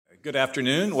Good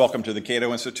afternoon. Welcome to the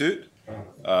Cato Institute.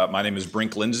 My name is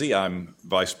Brink Lindsay. I'm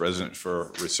Vice President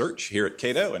for Research here at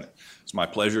Cato, and it's my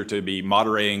pleasure to be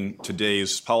moderating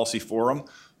today's policy forum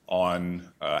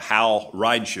on how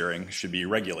ride-sharing should be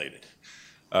regulated.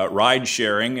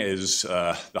 Ride-sharing is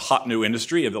the hot new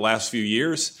industry of the last few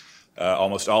years.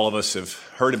 Almost all of us have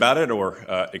heard about it or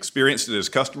experienced it as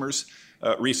customers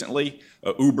recently.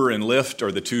 Uber and Lyft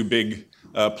are the two big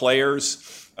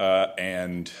players.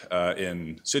 And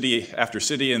in city after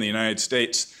city in the United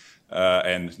States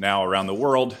and now around the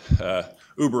world,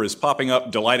 Uber is popping up,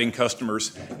 delighting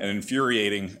customers and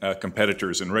infuriating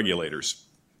competitors and regulators.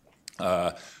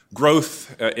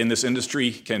 Growth in this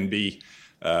industry can be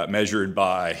measured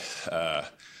by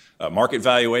market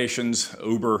valuations.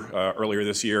 Uber earlier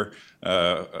this year,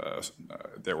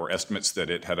 there were estimates that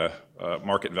it had a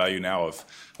market value now of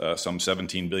some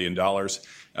 $17 billion.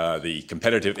 The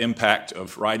competitive impact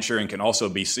of ride-sharing can also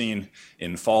be seen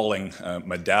in falling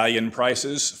medallion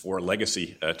prices for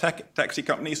legacy taxi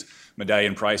companies.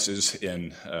 Medallion prices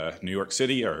in New York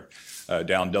City are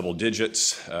down double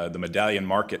digits. The medallion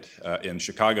market in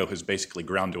Chicago has basically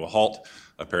ground to a halt,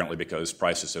 apparently because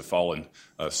prices have fallen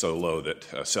so low that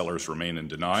sellers remain in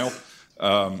denial.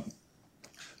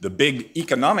 The big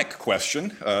economic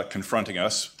question confronting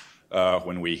us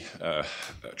when we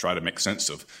try to make sense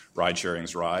of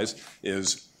ride-sharing's rise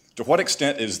is, to what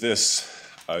extent is this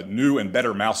a new and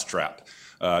better mousetrap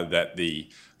that the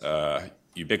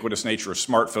ubiquitous nature of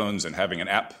smartphones and having an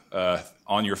app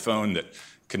on your phone that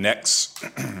connects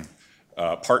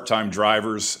part-time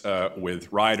drivers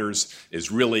with riders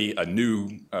is really a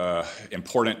new,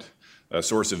 important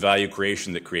source of value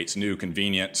creation that creates new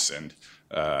convenience and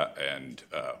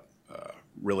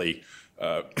really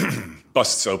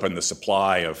busts open the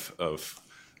supply of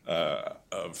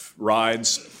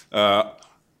rides,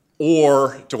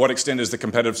 or to what extent is the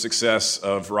competitive success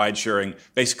of ride-sharing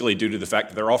basically due to the fact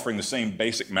that they're offering the same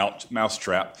basic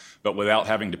mousetrap, but without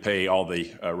having to pay all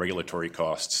the regulatory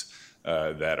costs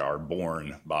that are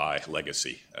borne by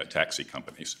legacy taxi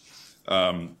companies?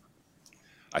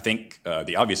 I think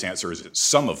the obvious answer is it's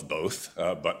some of both,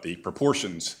 but the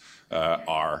proportions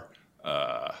are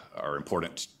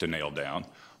important to nail down.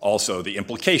 Also, the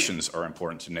implications are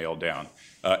important to nail down.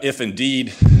 If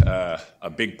indeed a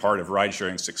big part of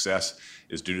ride-sharing success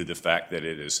is due to the fact that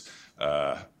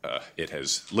it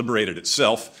has liberated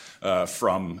itself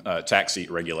from taxi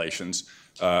regulations,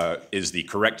 is the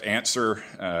correct answer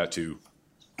to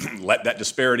let that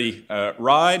disparity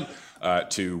ride,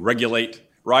 to regulate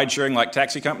ride-sharing like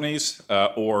taxi companies,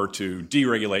 or to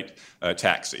deregulate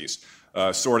taxis?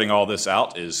 Sorting all this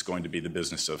out is going to be the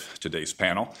business of today's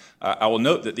panel. I will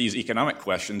note that these economic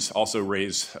questions also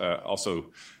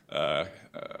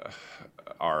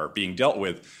are being dealt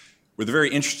with a very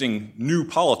interesting new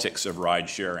politics of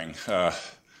ride-sharing.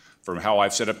 From how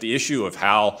I've set up the issue of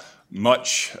how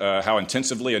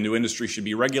intensively a new industry should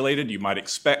be regulated, you might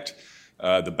expect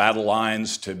the battle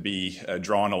lines to be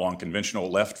drawn along conventional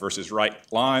left versus right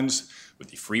lines, with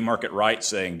the free market right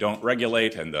saying don't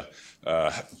regulate, and the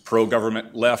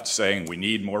pro-government left saying we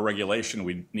need more regulation,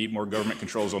 we need more government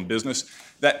controls on business.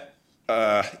 That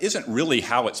isn't really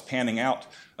how it's panning out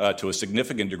to a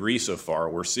significant degree so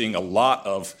far. We're seeing a lot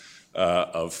of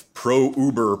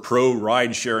pro-Uber,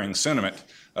 pro-ride-sharing sentiment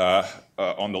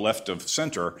on the left of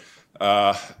center,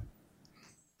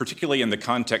 particularly in the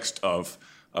context of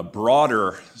a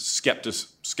broader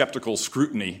skeptical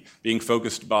scrutiny being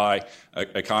focused by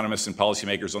economists and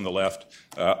policymakers on the left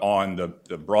on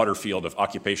the broader field of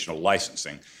occupational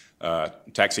licensing.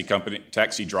 Taxi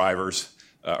drivers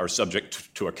are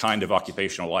subject to a kind of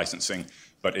occupational licensing,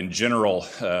 but in general,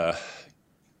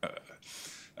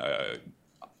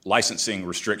 licensing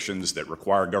restrictions that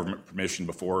require government permission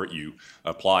before you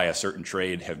apply a certain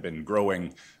trade have been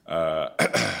growing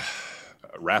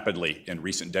rapidly in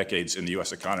recent decades in the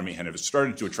U.S. economy and have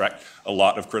started to attract a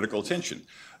lot of critical attention.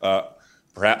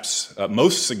 Perhaps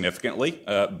most significantly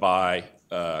by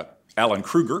Alan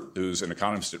Krueger, who's an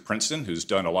economist at Princeton, who's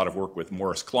done a lot of work with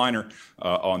Morris Kleiner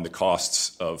on the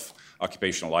costs of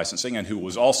occupational licensing, and who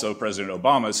was also President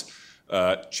Obama's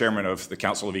chairman of the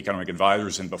Council of Economic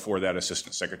Advisors, and before that,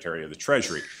 Assistant Secretary of the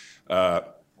Treasury.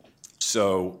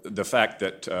 So the fact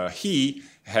that he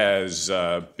has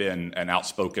been an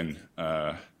outspoken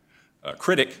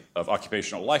critic of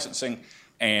occupational licensing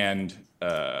and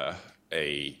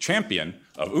a champion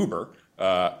of Uber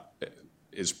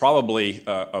is probably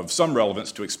of some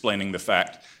relevance to explaining the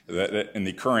fact that in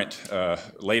the current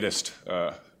latest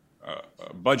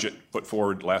budget put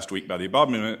forward last week by the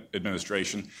Obama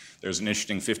administration, there's an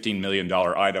interesting $15 million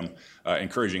item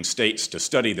encouraging states to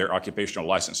study their occupational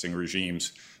licensing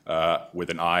regimes with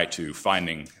an eye to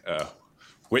finding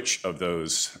which of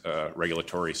those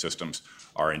regulatory systems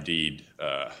are indeed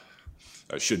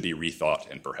should be rethought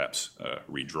and perhaps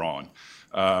redrawn.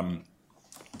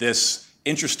 This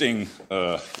interesting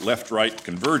left-right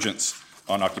convergence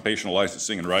on occupational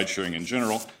licensing and ride-sharing in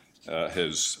general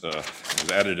has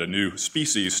added a new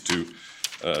species to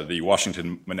the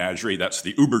Washington menagerie. That's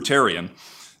the Ubertarian.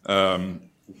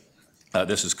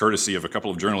 This is courtesy of a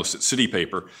couple of journalists at City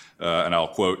Paper, and I'll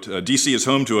quote, D.C. is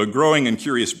home to a growing and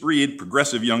curious breed,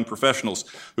 progressive young professionals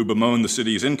who bemoan the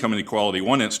city's income inequality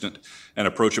one instant and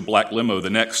approach a black limo the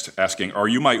next, asking, "Are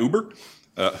you my Uber?"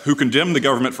 Who condemn the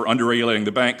government for underregulating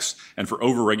the banks and for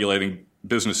overregulating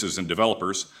businesses and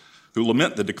developers, who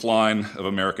lament the decline of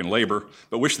American labor,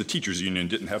 but wish the teachers' union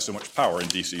didn't have so much power in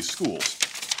D.C. schools.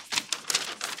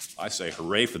 I say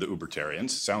hooray for the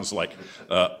Ubertarians. Sounds like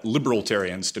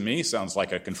liberalitarians to me. Sounds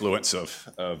like a confluence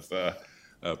of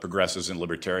progressives and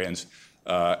libertarians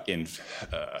in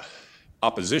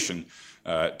opposition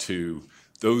to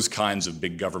those kinds of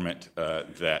big government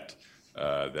that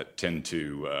tend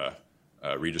to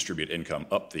redistribute income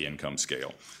up the income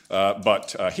scale.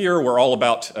 But here we're all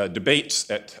about debates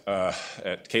at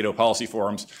Cato Policy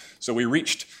Forums. So we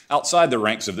reached outside the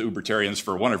ranks of the Ubertarians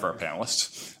for one of our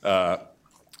panelists.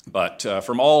 But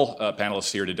from all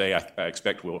panelists here today, I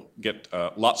expect we'll get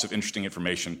lots of interesting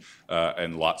information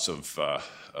and lots of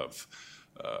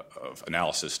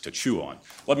analysis to chew on.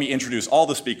 Let me introduce all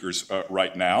the speakers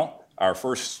right now. Our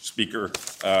first speaker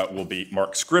will be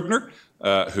Mark Scribner,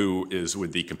 who is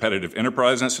with the Competitive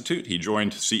Enterprise Institute. He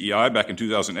joined CEI back in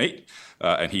 2008,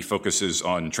 and he focuses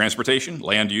on transportation,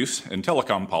 land use, and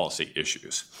telecom policy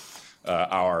issues.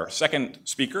 Our second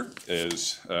speaker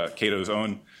is Cato's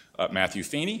own Matthew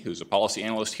Feeney, who's a policy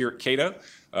analyst here at Cato.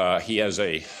 He has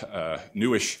a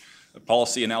newish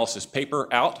policy analysis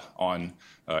paper out on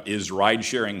is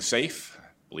ride-sharing safe? I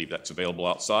believe that's available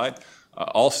outside.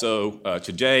 Also,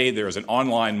 today there is an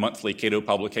online monthly Cato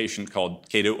publication called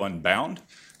Cato Unbound,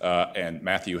 and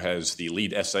Matthew has the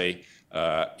lead essay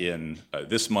in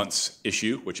this month's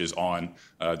issue, which is on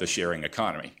the sharing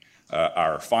economy.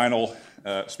 Our final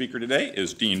speaker today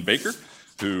is Dean Baker,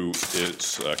 who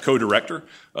is co-director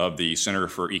of the Center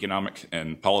for Economic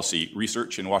and Policy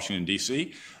Research in Washington,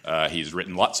 D.C. He's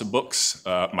written lots of books,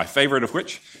 my favorite of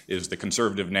which is The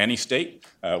Conservative Nanny State,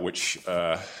 which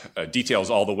details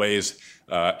all the ways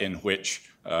in which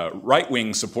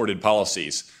right-wing supported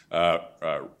policies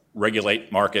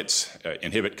regulate markets,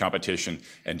 inhibit competition,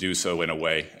 and do so in a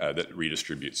way that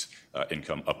redistributes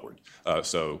income upward.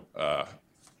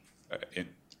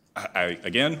 I,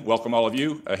 again, welcome all of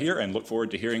you here and look forward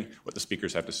to hearing what the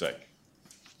speakers have to say.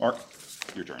 Mark,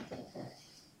 your turn.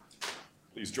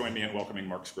 Please join me in welcoming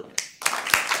Mark Scribner.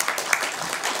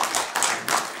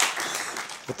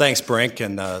 Well, thanks, Brink,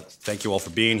 and thank you all for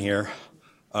being here.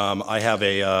 I have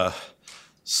a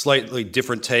slightly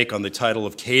different take on the title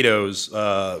of Cato's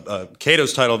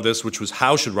title of this, which was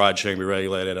How Should Ride-Sharing Be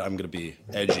Regulated? I'm going to be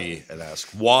edgy and ask,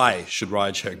 why should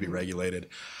ride-sharing be regulated?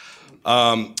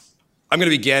 I'm going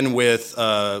to begin with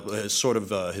a sort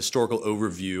of a historical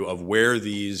overview of where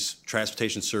these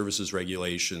transportation services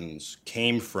regulations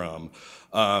came from.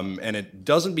 And it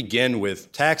doesn't begin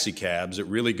with taxi cabs. It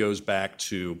really goes back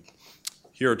to,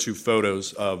 here are two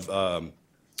photos of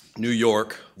New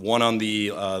York. One on the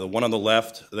one on the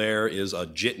left there is a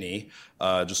jitney,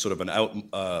 just sort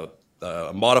of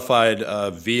a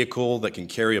modified vehicle that can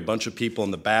carry a bunch of people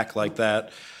in the back like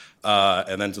that.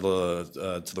 And then to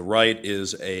the right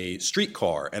is a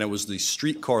streetcar, and it was the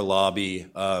streetcar lobby,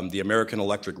 the American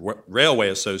Electric Railway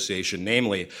Association,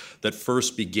 namely, that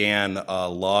first began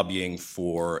lobbying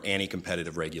for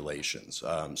anti-competitive regulations.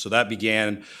 So that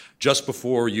began just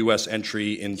before U.S.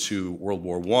 entry into World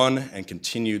War I and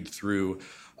continued through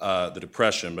the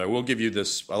Depression. But I will give you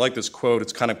this, I like this quote,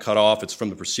 it's kind of cut off, it's from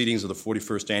the proceedings of the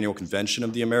 41st Annual Convention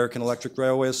of the American Electric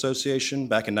Railway Association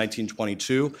back in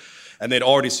 1922. And they'd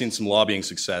already seen some lobbying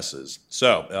successes.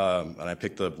 So, and I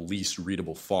picked the least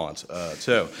readable font,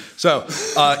 too. So,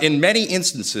 in many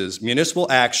instances, municipal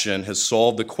action has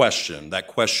solved the question, that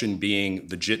question being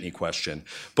the jitney question.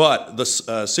 But the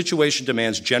situation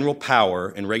demands general power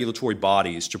in regulatory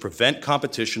bodies to prevent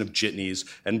competition of jitneys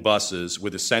and buses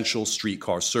with essential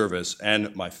streetcar service.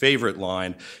 And my favorite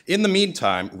line, in the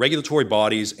meantime, regulatory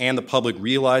bodies and the public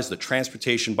realize that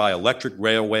transportation by electric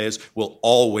railways will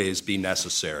always be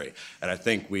necessary. And I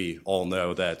think we all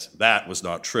know that that was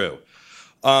not true.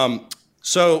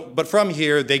 But from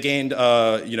here, they gained,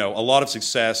 a lot of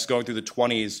success going through the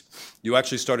 20s. You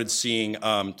actually started seeing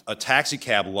a taxi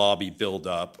cab lobby build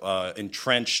up, an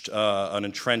entrenched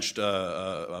market,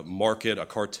 a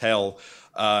cartel,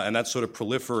 and that sort of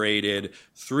proliferated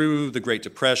through the Great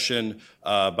Depression.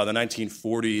 By the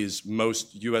 1940s,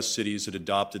 most U.S. cities had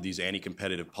adopted these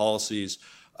anti-competitive policies.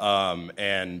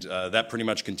 And that pretty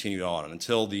much continued on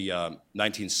until the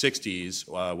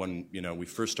 1960s, when we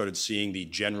first started seeing the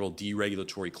general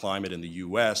deregulatory climate in the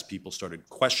U.S. People started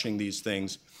questioning these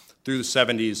things. Through the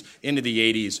 70s into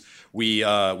the 80s, we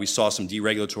saw some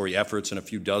deregulatory efforts in a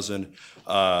few dozen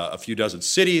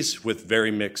cities with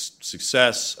very mixed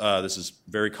success. This is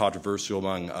very controversial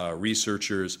among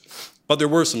researchers, but there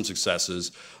were some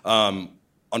successes.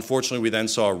 Unfortunately, we then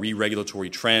saw a re-regulatory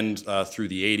trend through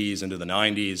the 80s into the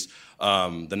 90s.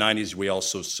 The 90s, we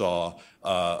also saw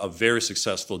a very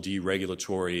successful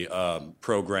deregulatory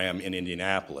program in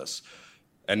Indianapolis.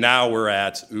 And now we're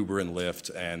at Uber and Lyft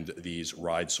and these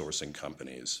ride-sourcing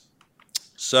companies.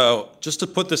 So just to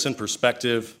put this in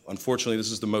perspective, unfortunately,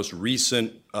 this is the most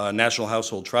recent National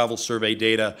Household Travel Survey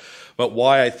data, but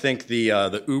why I think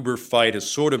the Uber fight has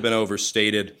sort of been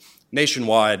overstated.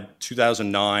 Nationwide,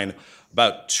 2009,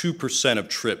 about 2% of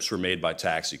trips were made by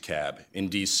taxi cab. In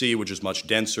DC, which is much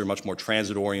denser, much more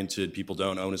transit-oriented, people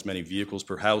don't own as many vehicles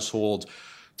per household.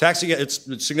 It's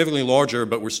significantly larger,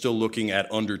 but we're still looking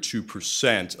at under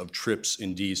 2% of trips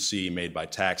in DC made by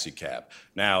taxi cab.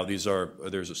 Now,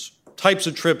 there's types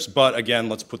of trips, but again,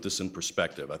 let's put this in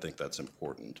perspective. I think that's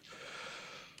important.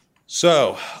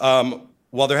 So,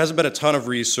 while there hasn't been a ton of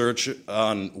research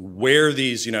on where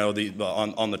these,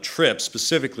 on the trips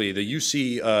specifically, the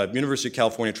University of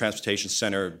California Transportation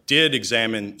Center did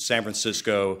examine San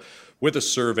Francisco with a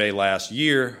survey last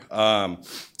year.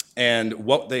 And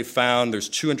what they found, there's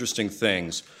two interesting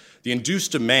things. The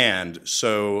induced demand,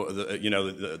 so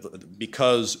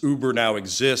because Uber now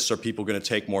exists, are people going to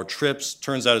take more trips?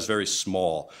 Turns out is very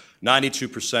small.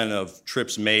 92% of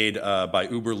trips made by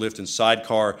Uber, Lyft, and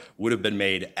Sidecar would have been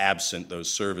made absent those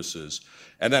services.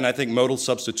 And then I think modal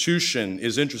substitution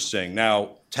is interesting.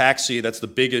 Now, taxi, that's the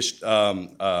biggest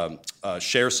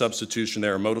share substitution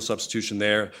there, or modal substitution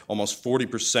there. Almost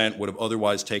 40% would have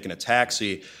otherwise taken a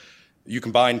taxi. You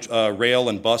combine rail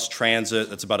and bus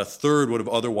transit, that's about a third would have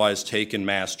otherwise taken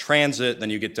mass transit. Then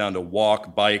you get down to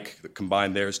walk, bike,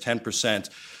 combined there is 10%.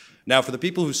 Now, for the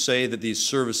people who say that these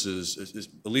services,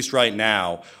 at least right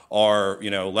now, are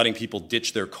letting people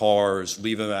ditch their cars,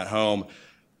 leave them at home,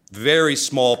 very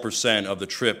small percent of the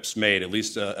trips made, at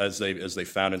least as they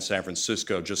found in San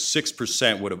Francisco, just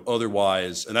 6% would have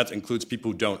otherwise, and that includes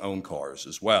people who don't own cars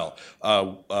as well,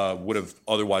 would have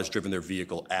otherwise driven their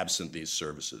vehicle absent these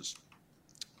services.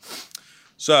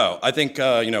 So I think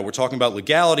we're talking about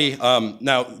legality.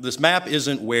 Now, this map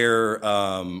isn't where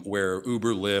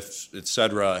Uber, Lyft, et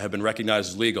cetera, have been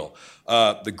recognized as legal.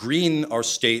 The green are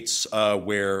states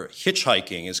where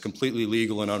hitchhiking is completely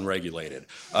legal and unregulated.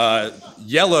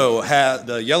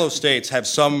 The yellow states have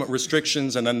some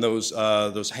restrictions, and then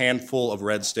those handful of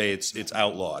red states, it's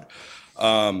outlawed.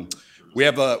 We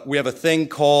have a thing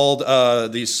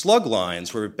called these slug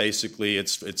lines, where basically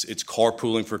it's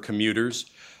carpooling for commuters.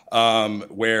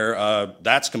 Where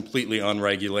that's completely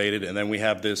unregulated. And then we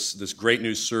have this great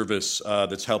new service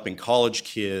that's helping college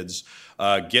kids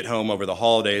get home over the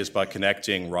holidays by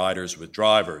connecting riders with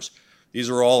drivers. These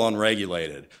are all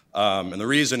unregulated. And the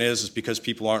reason is because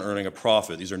people aren't earning a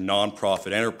profit. These are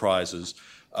nonprofit enterprises.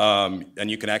 And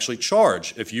you can actually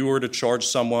charge. If you were to charge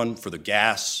someone for the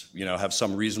gas, have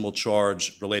some reasonable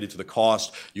charge related to the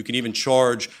cost, you can even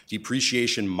charge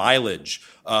depreciation mileage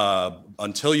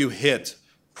until you hit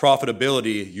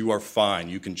profitability, you are fine.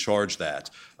 You can charge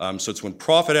that. So it's when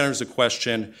profit enters the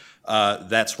question,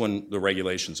 that's when the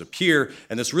regulations appear.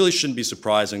 And this really shouldn't be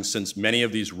surprising, since many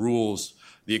of these rules,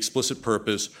 the explicit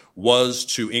purpose was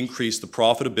to increase the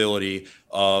profitability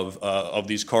of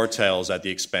these cartels at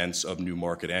the expense of new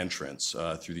market entrants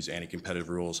through these anti-competitive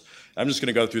rules. I'm just going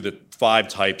to go through the 5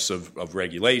 types of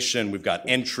regulation. We've got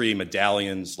entry,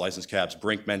 medallions, license caps.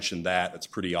 Brink mentioned that. That's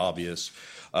pretty obvious.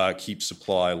 Keep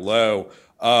supply low.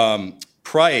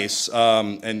 Price,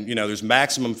 and there's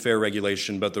maximum fare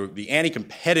regulation, but the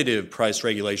anti-competitive price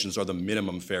regulations are the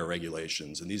minimum fare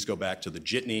regulations, and these go back to the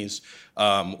jitneys,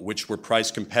 which were price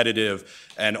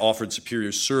competitive and offered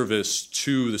superior service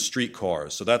to the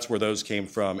streetcars. So that's where those came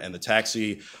from, and the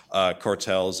taxi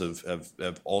cartels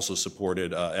have also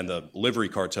supported, and the livery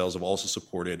cartels have also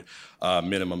supported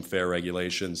minimum fare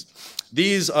regulations.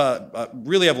 These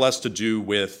really have less to do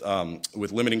with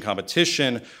limiting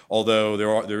competition, although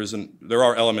there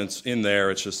are elements in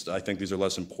there. It's just, I think these are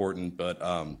less important, but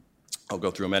I'll go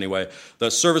through them anyway.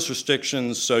 The service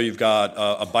restrictions, so you've got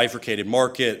a bifurcated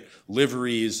market,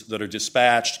 liveries that are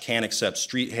dispatched, can't accept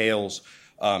street hails,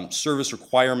 service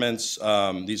requirements.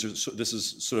 This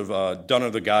is sort of done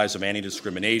under the guise of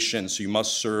anti-discrimination, so you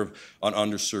must serve an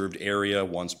underserved area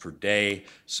once per day,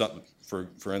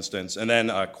 for instance. And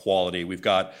then quality. We've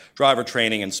got driver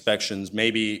training, inspections.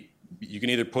 Maybe you can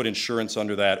either put insurance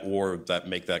under that or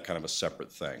make that kind of a separate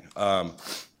thing.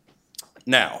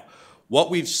 Now, what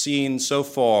we've seen so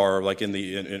far, like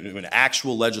in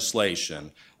actual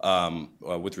legislation,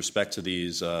 with respect to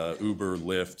these Uber,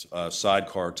 Lyft,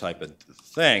 sidecar type of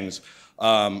things,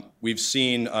 we've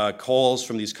seen calls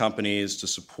from these companies to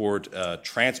support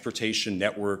transportation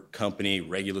network company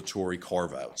regulatory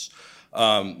carve-outs.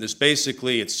 This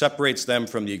basically, it separates them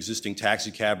from the existing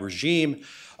taxi cab regime,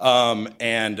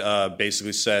 and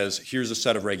basically says, here's a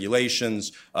set of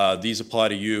regulations, these apply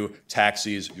to you,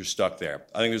 taxis, you're stuck there.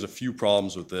 I think there's a few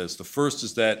problems with this. The first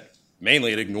is that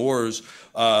mainly it ignores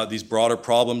these broader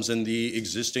problems in the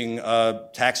existing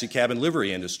taxi cab and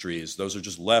livery industries. Those are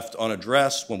just left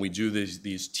unaddressed when we do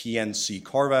these TNC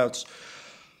carve-outs.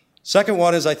 Second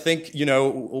one is, I think,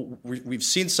 we've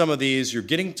seen some of these. You're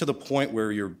getting to the point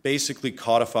where you're basically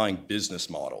codifying business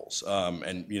models.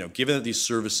 And given that these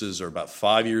services are about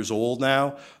 5 years old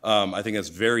now, I think that's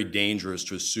very dangerous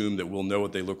to assume that we'll know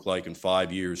what they look like in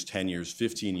 5 years, 10 years,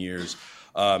 15 years.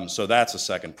 So that's a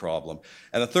second problem.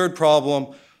 And the third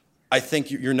problem, I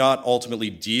think you're not ultimately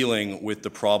dealing with the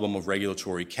problem of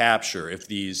regulatory capture. If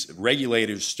these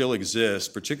regulators still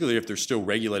exist, particularly if they're still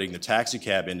regulating the taxi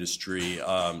cab industry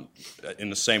in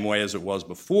the same way as it was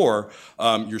before,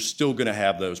 you're still going to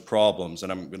have those problems.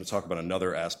 And I'm going to talk about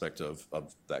another aspect of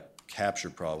that capture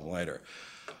problem later.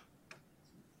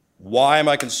 Why am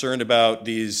I concerned about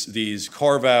these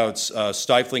carve-outs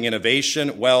stifling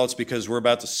innovation? Well, it's because we're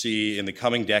about to see in the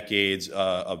coming decades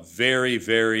a very,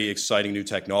 very exciting new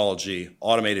technology,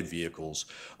 automated vehicles.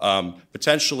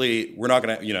 Potentially, we're not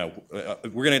going to,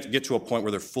 we're going to get to a point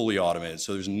where they're fully automated,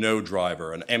 so there's no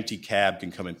driver. An empty cab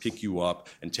can come and pick you up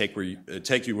and take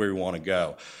you where you want to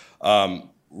go.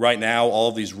 Right now, all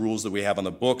of these rules that we have on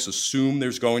the books assume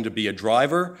there's going to be a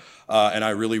driver, and I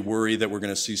really worry that we're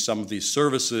going to see some of these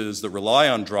services that rely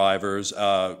on drivers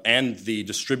and the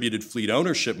distributed fleet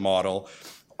ownership model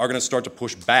are going to start to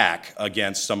push back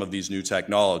against some of these new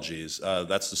technologies.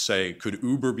 That's to say, could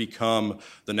Uber become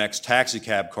the next taxi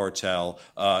cab cartel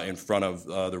in front of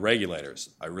the regulators?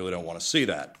 I really don't want to see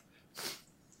that.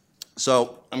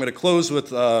 So I'm going to close with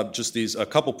just a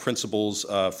couple principles,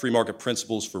 free market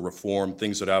principles for reform,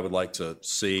 things that I would like to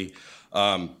see.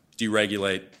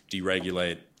 Deregulate,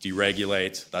 deregulate,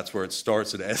 deregulate. That's where it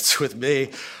starts and ends with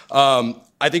me.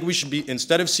 I think we should be,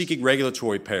 instead of seeking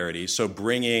regulatory parity, so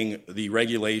bringing the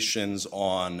regulations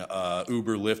on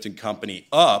Uber, Lyft, and company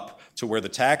up to where the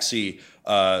taxis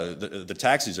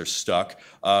are stuck,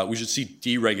 we should see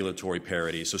deregulatory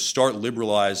parity. So start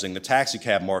liberalizing the taxi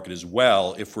cab market as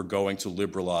well if we're going to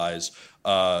liberalize,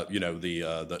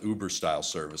 the Uber-style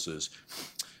services.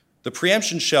 The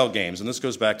preemption shell games, and this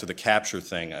goes back to the capture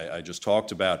thing I just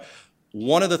talked about.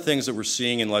 One of the things that we're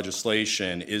seeing in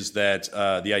legislation is that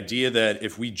the idea that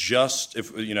if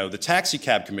the taxi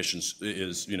cab commission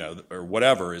is, or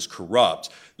whatever is corrupt,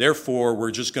 therefore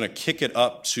we're just going to kick it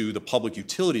up to the Public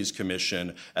Utilities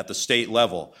Commission at the state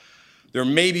level. There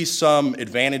may be some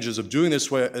advantages of doing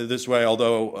this way,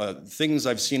 although things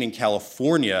I've seen in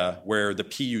California where the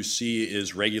PUC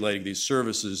is regulating these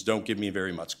services don't give me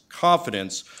very much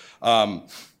confidence.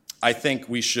 I think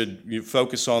we should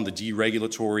focus on the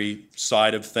deregulatory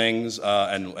side of things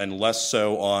and less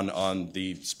so on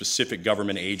the specific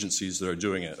government agencies that are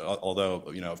doing it, although,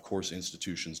 of course,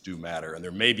 institutions do matter. And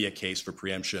there may be a case for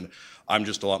preemption. I'm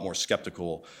just a lot more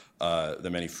skeptical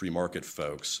than many free market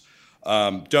folks.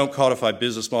 Don't codify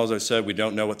business models. As I said, we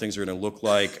don't know what things are going to look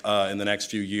like in the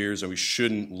next few years, and we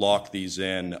shouldn't lock these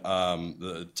in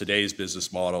today's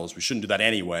business models. We shouldn't do that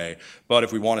anyway, but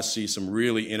if we want to see some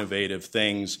really innovative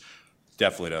things,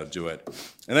 definitely don't do it.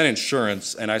 And then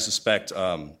insurance, and I suspect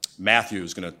Matthew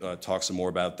is going to talk some more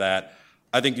about that.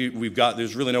 I think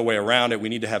there's really no way around it. We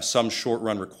need to have some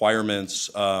short-run requirements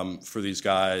for these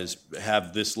guys,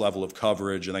 have this level of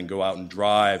coverage, and then go out and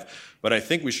drive. But I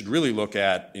think we should really look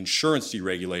at insurance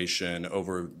deregulation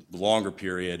over the longer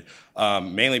period,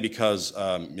 mainly because,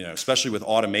 especially with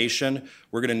automation,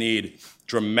 we're going to need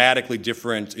dramatically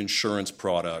different insurance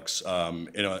products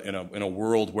in a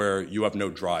world where you have no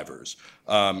drivers.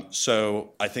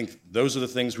 So I think those are the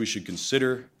things we should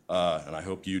consider. And I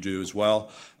hope you do as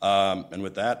well. And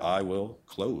with that, I will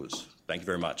close. Thank you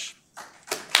very much.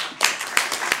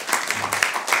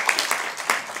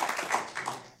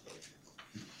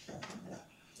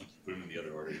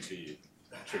 order to you.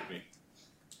 Trick me.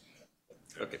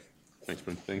 Okay. Thanks,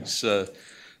 Brent.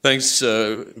 Thanks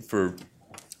for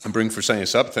Brink for setting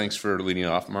us up. Thanks for leading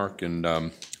off, Mark. And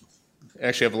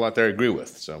actually, I have a lot there I agree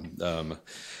with. So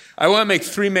I want to make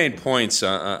three main points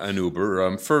on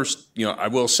Uber. First, I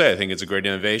will say I think it's a great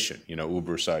innovation.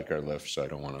 Uber, Sidecar, Lyft. So I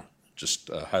don't want to just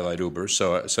highlight Uber.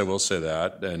 So I will say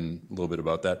that and a little bit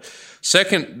about that.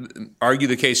 Second, argue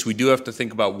the case we do have to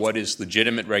think about what is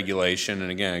legitimate regulation.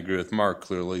 And again, I agree with Mark.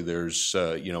 Clearly, there's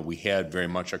we had very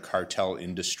much a cartel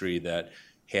industry that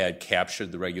had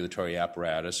captured the regulatory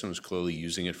apparatus and was clearly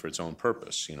using it for its own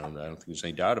purpose. I don't think there's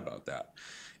any doubt about that.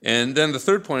 And then the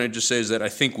third point I'd just say is that I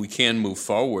think we can move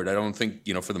forward. I don't think,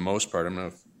 for the most part, I don't know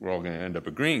if we're all going to end up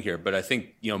agreeing here, but I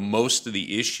think, most of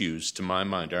the issues, to my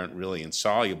mind, aren't really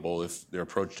insoluble if they're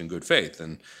approached in good faith.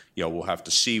 And, we'll have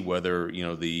to see whether,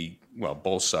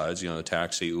 both sides, the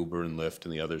taxi, Uber, and Lyft,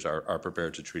 and the others are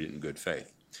prepared to treat it in good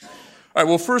faith. All right,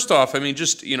 well, first off, I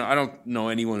don't know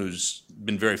anyone who's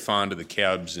been very fond of the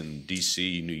cabs in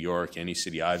D.C., New York, any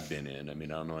city I've been in. I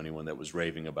don't know anyone that was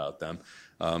raving about them.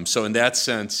 So in that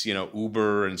sense,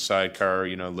 Uber and Sidecar,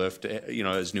 Lyft,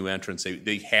 as new entrants,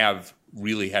 they have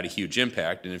really had a huge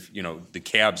impact. And if, the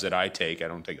cabs that I take, I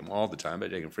don't take them all the time, but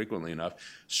I take them frequently enough,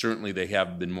 certainly they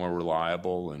have been more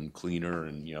reliable and cleaner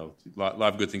and, a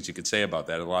lot of good things you could say about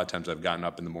that. A lot of times I've gotten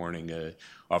up in the morning,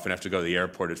 often have to go to the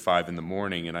airport at 5 in the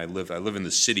morning, and I live in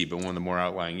the city, but one of the more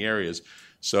outlying areas.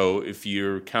 So if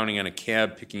you're counting on a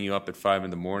cab picking you up at 5 in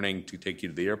the morning to take you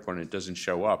to the airport and it doesn't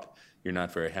show up, you're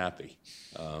not very happy.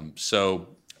 So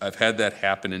I've had that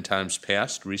happen in times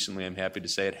past. Recently, I'm happy to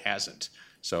say it hasn't.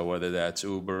 So whether that's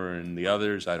Uber and the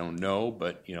others, I don't know,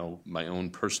 but my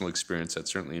own personal experience,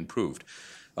 that's certainly improved.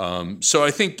 So I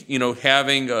think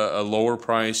having a lower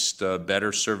priced,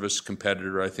 better service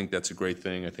competitor, I think that's a great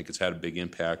thing. I think it's had a big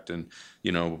impact, and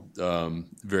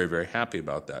very, very happy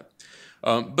about that.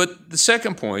 But the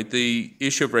second point, the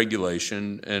issue of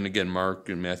regulation, and again, Mark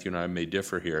and Matthew and I may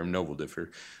differ here, I know we'll differ.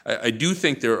 I do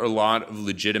think there are a lot of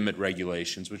legitimate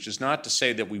regulations, which is not to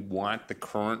say that we want the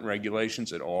current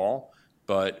regulations at all,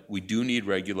 but we do need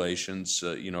regulations,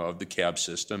 of the cab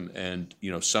system, and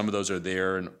some of those are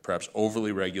there and perhaps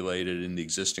overly regulated in the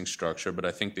existing structure, but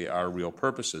I think they are real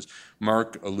purposes.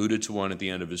 Mark alluded to one at the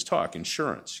end of his talk: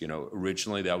 insurance.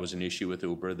 Originally that was an issue with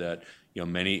Uber that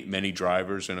many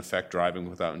drivers in effect driving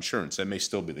without insurance. That may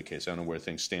still be the case. I don't know where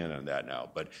things stand on that now,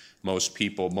 but most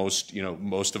people,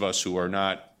 most of us who are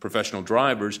not professional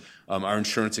drivers, our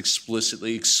insurance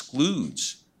explicitly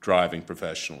excludes driving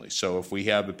professionally. So if we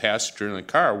have a passenger in the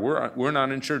car, we're an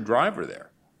uninsured driver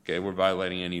there. Okay, we're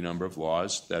violating any number of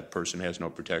laws. That person has no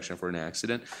protection for an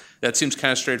accident. That seems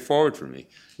kind of straightforward for me.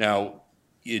 Now,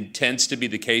 it tends to be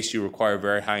the case you require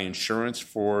very high insurance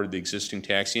for the existing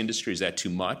taxi industry. Is that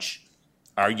too much?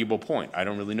 Arguable point. I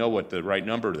don't really know what the right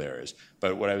number there is.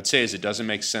 But what I would say is it doesn't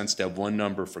make sense to have one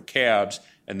number for cabs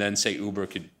and then say Uber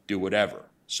could do whatever.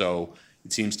 So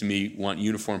it seems to me want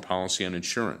uniform policy on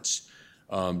insurance.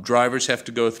 Drivers have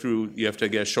to go through, you have to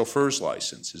get a chauffeur's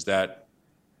license. Is that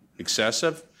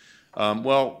excessive?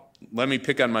 Well, let me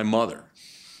pick on my mother.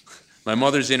 My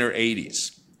mother's in her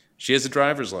 80s. She has a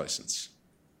driver's license.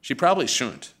 She probably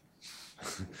shouldn't.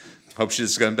 Hope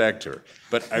she's gotten back to her.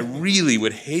 But I really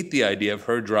would hate the idea of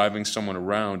her driving someone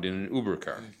around in an Uber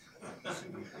car.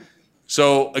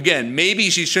 So again, maybe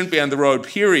she shouldn't be on the road,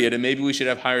 period, and maybe we should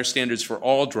have higher standards for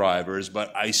all drivers,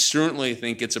 but I certainly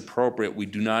think it's appropriate we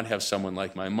do not have someone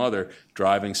like my mother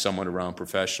driving someone around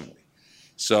professionally.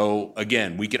 So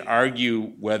again, we could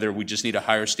argue whether we just need a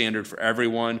higher standard for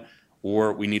everyone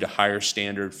or we need a higher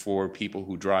standard for people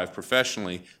who drive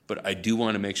professionally, but I do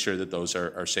want to make sure that those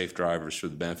are safe drivers for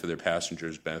the benefit of their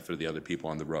passengers, benefit of the other people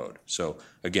on the road. So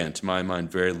again, to my mind,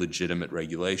 very legitimate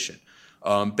regulation.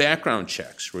 Background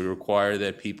checks. We require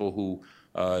that people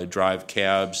who drive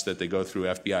cabs, that they go through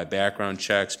FBI background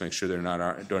checks, make sure they're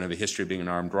don't have a history of being an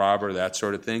armed robber, that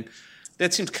sort of thing.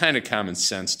 That seems kind of common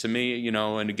sense to me,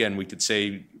 and again, we could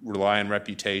say rely on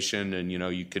reputation, and,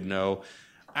 you could know.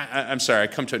 I'm sorry, I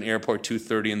come to an airport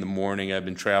 2:30 in the morning. I've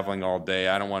been traveling all day.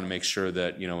 I don't want to make sure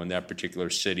that, in that particular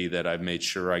city that I've made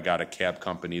sure I got a cab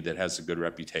company that has a good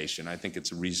reputation. I think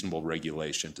it's a reasonable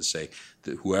regulation to say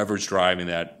that whoever's driving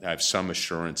that, I have some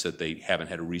assurance that they haven't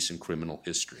had a recent criminal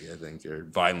history, I think, or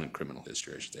violent criminal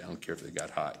history, I should say. I don't care if they got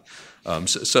high.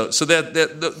 So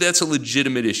that's a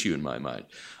legitimate issue in my mind.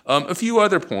 A few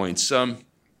other points.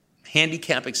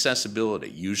 Handicap accessibility.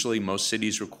 Usually most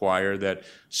cities require that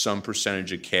some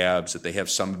percentage of cabs, that they have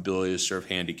some ability to serve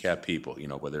handicapped people,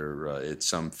 whether it's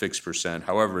some fixed percent,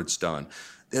 however it's done.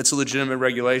 That's a legitimate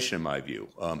regulation in my view.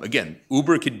 Again,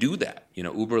 Uber could do that.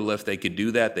 Uber, Lyft, they could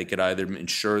do that. They could either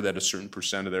ensure that a certain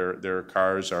percent of their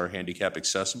cars are handicap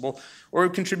accessible, or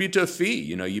contribute to a fee.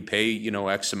 You pay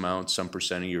X amount, some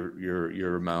percent of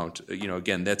your amount.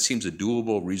 Again, that seems a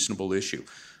doable, reasonable issue.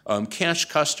 Cash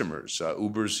customers,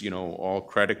 Uber's all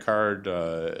credit card.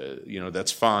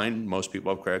 That's fine. Most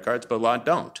people have credit cards, but a lot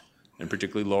don't, and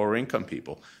particularly lower income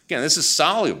people. Again, this is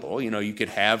soluble. You could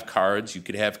have cards, you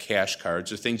could have cash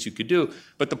cards, there are things you could do.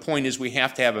 But the point is we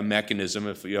have to have a mechanism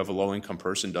if you have a low income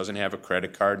person doesn't have a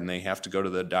credit card and they have to go to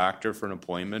the doctor for an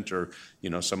appointment or,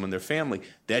 someone in their family,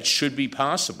 that should be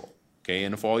possible. Okay,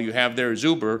 and if all you have there is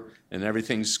Uber and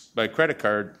everything's by credit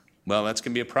card, well, that's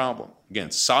going to be a problem.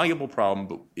 Again, soluble problem,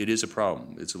 but it is a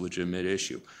problem. It's a legitimate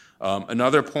issue.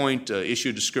 Another point, issue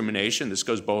of discrimination. This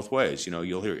goes both ways.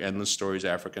 You'll hear endless stories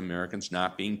of African Americans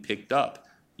not being picked up.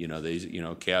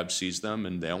 Cab sees them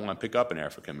and they don't want to pick up an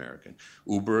African American.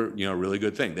 Uber, really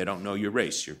good thing. They don't know your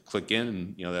race. You click in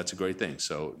and that's a great thing.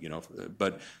 So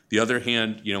but the other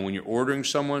hand, when you're ordering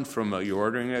someone you're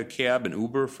ordering a cab, an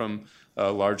Uber from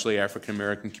a largely African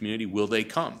American community, will they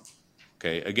come?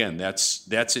 Okay, again,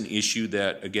 that's an issue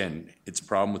that, again, it's a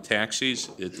problem with taxis.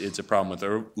 It's a problem with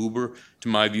Uber. To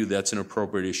my view, that's an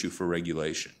appropriate issue for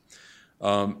regulation.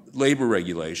 Labor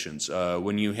regulations.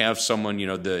 When you have someone,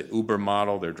 the Uber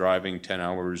model, they're driving 10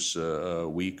 hours a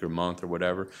week or month or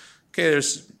whatever. Okay,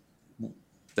 there's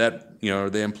that,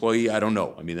 the employee, I don't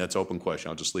know. I mean, that's an open question.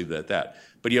 I'll just leave it at that.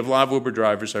 But you have a lot of Uber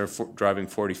drivers that are driving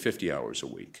 40, 50 hours a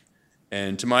week.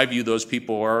 And to my view, those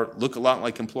people look a lot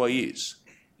like employees.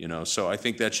 So I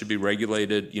think that should be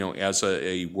regulated, as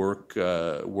a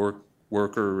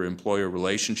worker-employer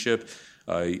relationship.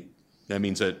 That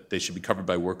means that they should be covered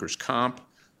by workers' comp.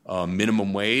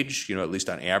 Minimum wage, at least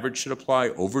on average, should apply.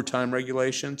 Overtime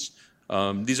regulations.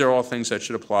 These are all things that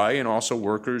should apply. And also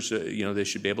workers, they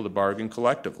should be able to bargain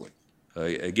collectively.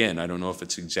 Again, I don't know if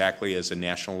it's exactly as a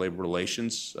national labor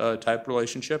relations type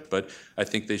relationship, but I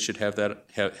think they should have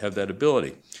that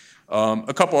ability.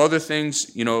 A couple other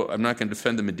things, I'm not going to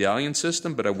defend the medallion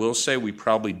system, but I will say we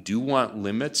probably do want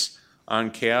limits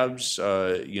on cabs.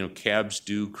 Cabs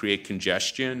do create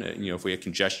congestion. If we had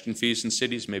congestion fees in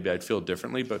cities, maybe I'd feel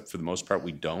differently, but for the most part,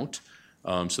 we don't.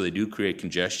 So they do create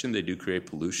congestion. They do create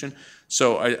pollution.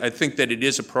 So I think that it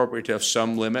is appropriate to have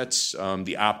some limits.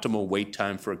 The optimal wait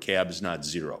time for a cab is not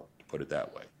 0, to put it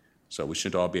that way. So we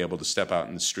should all be able to step out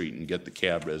in the street and get the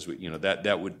cab as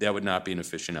that would not be an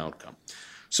efficient outcome.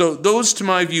 So those, to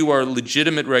my view, are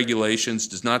legitimate regulations,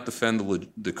 does not defend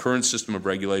the current system of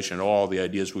regulation at all. The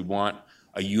idea is we want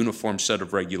a uniform set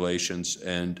of regulations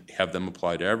and have them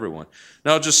apply to everyone.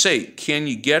 Now, I'll just say, can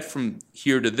you get from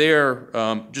here to there?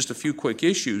 Just a few quick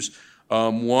issues.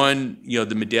 One, the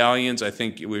medallions, I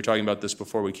think we were talking about this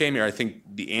before we came here. I think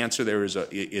the answer there is a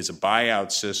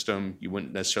buyout system. You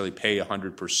wouldn't necessarily pay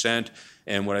 100%.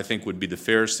 And what I think would be the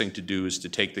fairest thing to do is to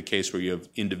take the case where you have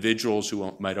individuals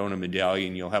who might own a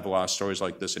medallion. You'll have a lot of stories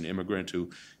like this, an immigrant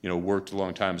who worked a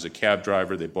long time as a cab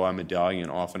driver. They bought a medallion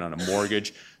often on a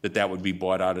mortgage, that would be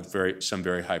bought out at some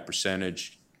very high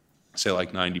percentage, say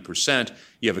like 90%.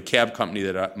 You have a cab company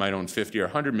that might own 50 or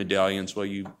 100 medallions. Well,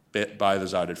 you buy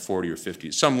those out at 40 or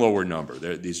 50, some lower number.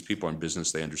 These people are in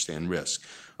business, they understand risk.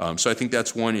 So I think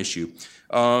that's one issue.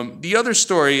 The other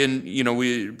story,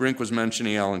 and Brink was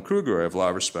mentioning Alan Krueger, I have a lot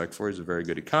of respect for, he's a very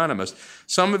good economist.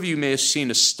 Some of you may have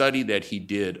seen a study that he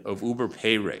did of Uber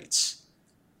pay rates.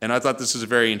 And I thought this was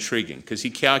very intriguing because he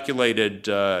calculated,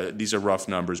 these are rough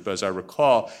numbers, but as I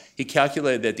recall, he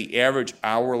calculated that the average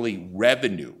hourly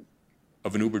revenue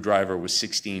of an Uber driver was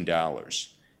 $16.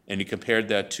 And he compared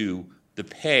that to the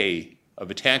pay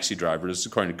of a taxi driver. This is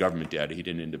according to government data. He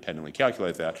didn't independently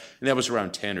calculate that. And that was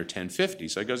around 10 or 10.50.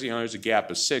 So he goes, there's a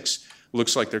gap of 6.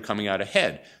 Looks like they're coming out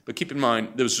ahead. But keep in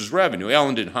mind, this was revenue.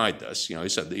 Alan didn't hide this. He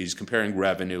said that he's comparing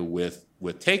revenue with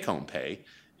take-home pay.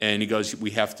 And he goes,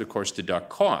 we have to, of course, deduct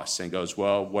costs. And he goes,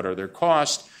 well, what are their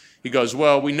costs? He goes,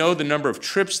 well, we know the number of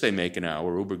trips they make an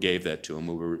hour. Uber gave that to him.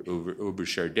 Uber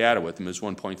shared data with him. It was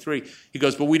 1.3. He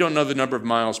goes, but we don't know the number of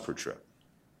miles per trip.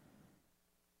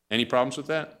 Any problems with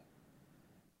that?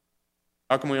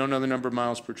 How come we don't know the number of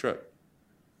miles per trip?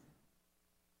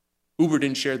 Uber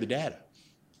didn't share the data.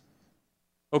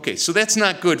 Okay, so that's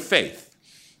not good faith.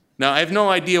 Now, I have no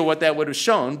idea what that would have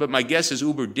shown, but my guess is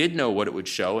Uber did know what it would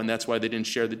show, and that's why they didn't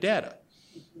share the data.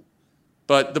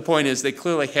 But the point is, they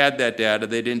clearly had that data,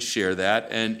 they didn't share that,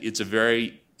 and it's a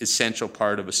very essential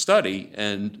part of a study,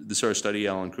 and the sort of study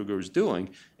Alan Krueger was doing,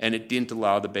 and it didn't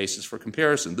allow the basis for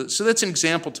comparison. So that's an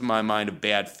example, to my mind, of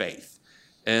bad faith.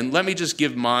 And let me just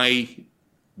give my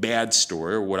bad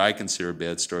story, or what I consider a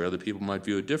bad story. Other people might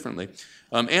view it differently.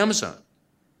 Amazon.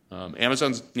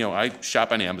 Amazon's, I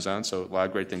shop on Amazon, so a lot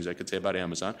of great things I could say about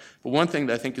Amazon. But one thing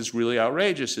that I think is really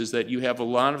outrageous is that you have a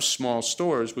lot of small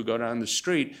stores, we go down the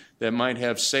street, that might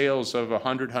have sales of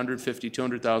 100, 150,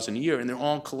 200,000 a year, and they're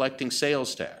all collecting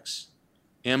sales tax.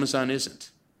 Amazon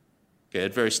isn't. Okay,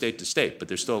 it varies state to state, but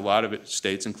there's still a lot of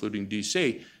states, including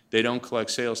DC, they don't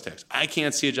collect sales tax. I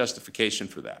can't see a justification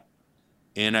for that.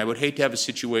 And I would hate to have a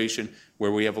situation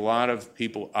where we have a lot of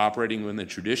people operating in the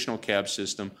traditional cab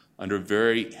system under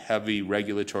very heavy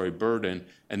regulatory burden,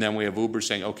 and then we have Uber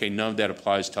saying, okay, none of that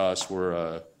applies to us, we're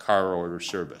a car order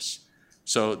service.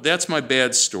 So that's my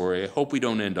bad story. I hope we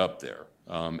don't end up there.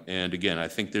 And again, I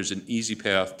think there's an easy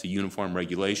path to uniform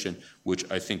regulation,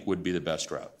 which I think would be the best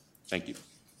route. Thank you.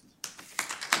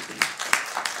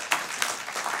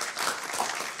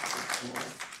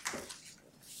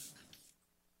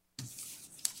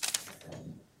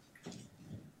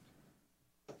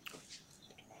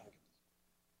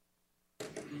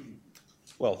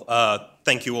 Well,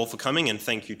 thank you all for coming, and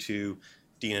thank you to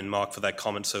Dean and Mark for that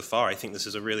comment so far. I think this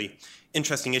is a really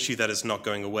interesting issue that is not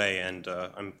going away, and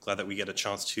I'm glad that we get a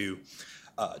chance to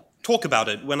talk about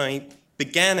it. When I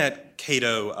began at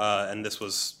Cato, and this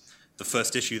was the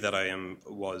first issue that I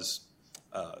was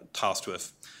tasked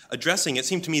with addressing, it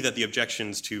seemed to me that the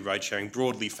objections to ride-sharing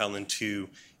broadly fell into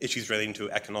issues relating to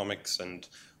economics and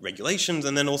regulations,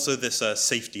 and then also this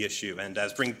safety issue. And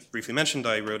as Brink briefly mentioned,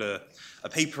 I wrote a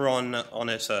paper on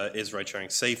it, Is Ride-Sharing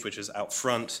Safe?, which is out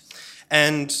front.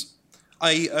 And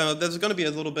there's going to be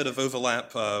a little bit of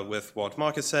overlap with what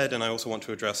Mark has said, and I also want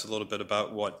to address a little bit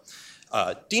about what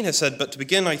Dean has said. But to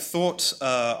begin, I thought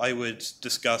I would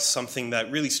discuss something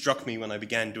that really struck me when I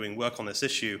began doing work on this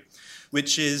issue,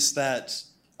 which is that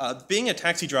being a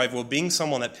taxi driver or being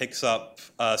someone that picks up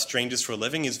strangers for a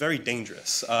living is very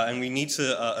dangerous, and we need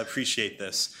to appreciate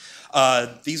this.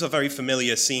 These are very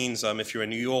familiar scenes if you're in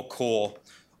New York or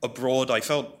abroad. I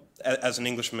felt, as an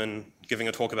Englishman giving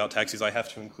a talk about taxis, I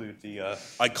have to include the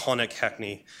iconic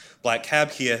Hackney black cab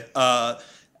here.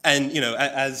 And,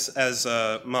 as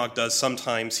Mark does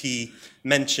sometimes, he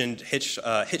mentioned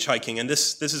hitchhiking, and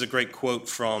this is a great quote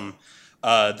from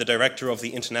the director of the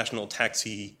International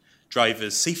Taxi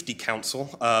Drivers Safety Council,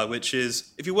 which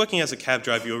is, if you're working as a cab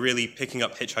driver, you're really picking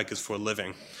up hitchhikers for a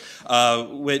living.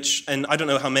 And I don't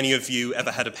know how many of you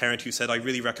ever had a parent who said, I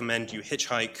really recommend you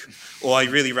hitchhike, or I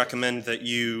really recommend that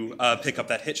you pick up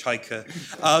that hitchhiker.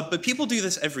 But people do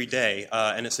this every day,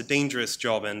 and it's a dangerous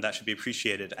job, and that should be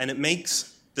appreciated. And it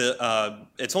makes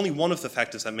it's only one of the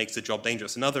factors that makes the job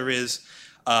dangerous. Another is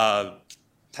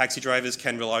taxi drivers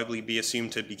can reliably be assumed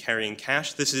to be carrying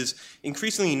cash. This is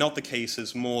increasingly not the case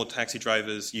as more taxi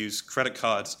drivers use credit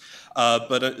cards.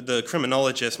 But the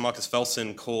criminologist Marcus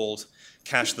Felsen called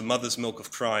cash the mother's milk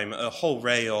of crime. A whole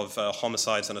array of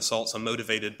homicides and assaults are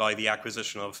motivated by the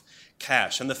acquisition of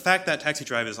cash. And the fact that taxi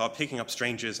drivers are picking up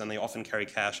strangers and they often carry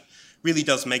cash really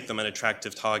does make them an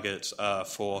attractive target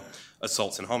for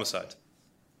assaults and homicide.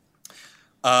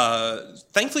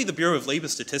 Thankfully, the Bureau of Labor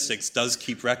Statistics does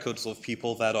keep records of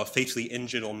people that are fatally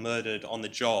injured or murdered on the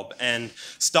job. And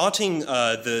starting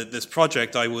this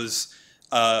project, I was,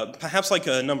 perhaps like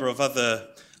a number of other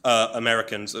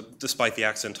Americans, despite the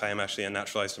accent, I am actually a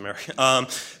naturalized American.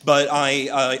 But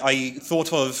I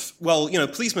thought of, well,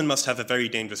 policemen must have a very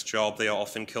dangerous job. They are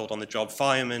often killed on the job.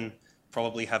 Firemen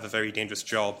probably have a very dangerous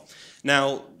job.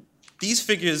 Now, these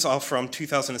figures are from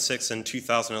 2006 and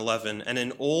 2011, and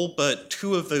in all but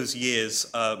 2 of those years,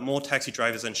 more taxi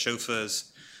drivers and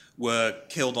chauffeurs were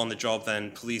killed on the job than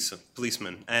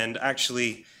policemen. And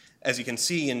actually, as you can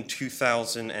see, in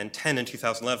 2010 and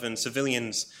 2011,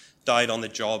 civilians died on the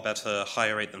job at a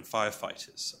higher rate than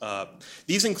firefighters.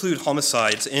 These include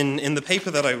homicides. In the paper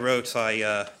that I wrote,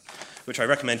 which I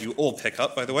recommend you all pick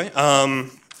up, by the way,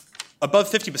 above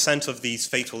 50% of these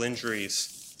fatal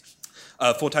injuries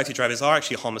for taxi drivers are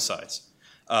actually homicides.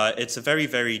 It's a very,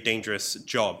 very dangerous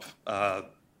job,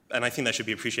 and I think that should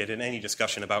be appreciated in any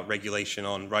discussion about regulation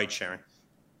on ride sharing.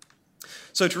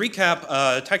 So to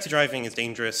recap, taxi driving is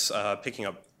dangerous, picking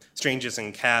up strangers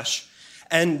and cash,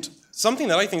 and something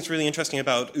that I think is really interesting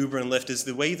about Uber and Lyft is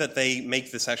the way that they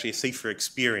make this actually a safer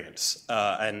experience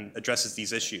and addresses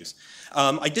these issues.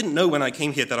 I didn't know when I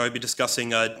came here that I would be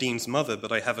discussing Dean's mother,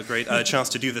 but I have a great chance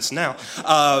to do this now.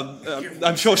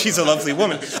 I'm sure she's a lovely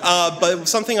woman. But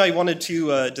something I wanted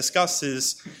to discuss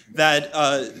is that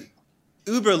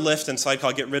Uber, Lyft, and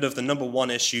Sidecar get rid of the number one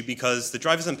issue because the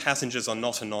drivers and passengers are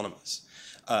not anonymous.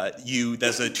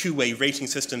 There's a two-way rating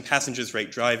system. Passengers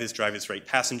rate drivers, drivers rate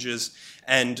passengers.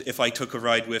 And if I took a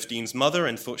ride with Dean's mother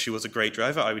and thought she was a great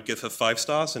driver, I would give her 5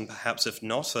 stars, and perhaps if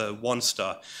not, 1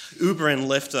 star. Uber and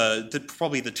Lyft are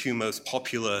probably the 2 most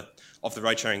popular of the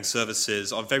ride-sharing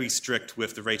services are very strict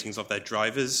with the ratings of their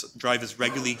drivers. Drivers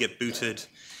regularly get booted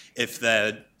if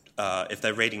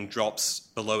their rating drops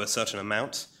below a certain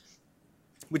amount,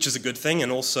 which is a good thing,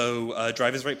 and also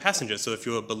drivers rate passengers. So if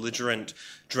you're a belligerent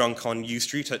drunk on U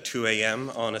Street at 2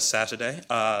 a.m. on a Saturday,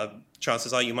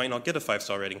 chances are you might not get a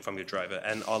 5-star rating from your driver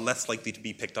and are less likely to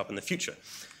be picked up in the future.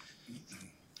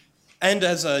 And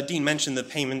as Dean mentioned, the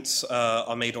payments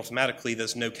are made automatically.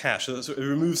 There's no cash. So it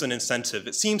removes an incentive.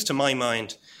 It seems to my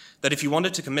mind that if you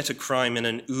wanted to commit a crime in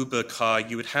an Uber car,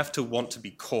 you would have to want to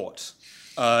be caught.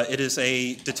 It is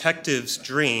a detective's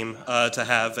dream to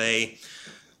have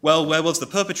well, where was the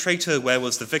perpetrator? Where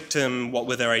was the victim? What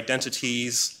were their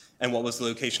identities? And what was the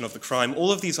location of the crime?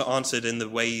 All of these are answered in the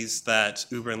ways that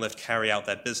Uber and Lyft carry out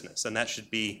their business. And that should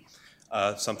be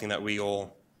something that we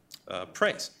all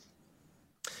praise.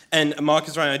 And Mark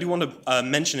is right. I do want to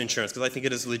mention insurance because I think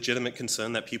it is a legitimate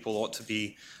concern that people ought to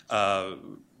be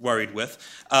worried with.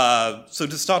 So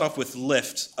to start off with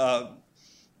Lyft,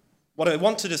 what I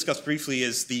want to discuss briefly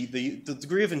is the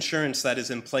degree of insurance that is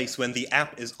in place when the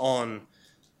app is on,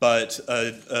 but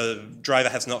a driver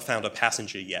has not found a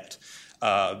passenger yet.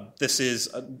 This is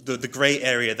the gray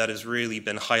area that has really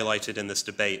been highlighted in this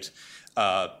debate.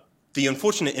 The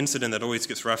unfortunate incident that always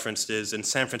gets referenced is in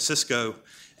San Francisco,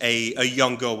 a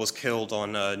young girl was killed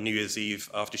on New Year's Eve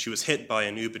after she was hit by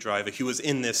an Uber driver who was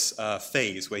in this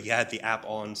phase where he had the app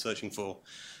on searching for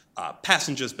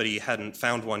passengers, but he hadn't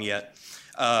found one yet.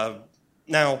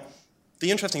 Now,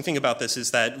 the interesting thing about this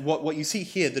is that what you see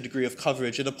here, the degree of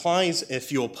coverage, it applies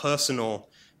if your personal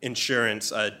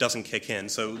insurance doesn't kick in.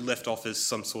 So Lyft offers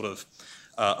some sort of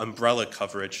umbrella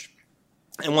coverage.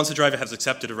 And once a driver has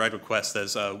accepted a ride request,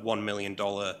 there's a $1 million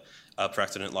per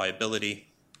accident liability.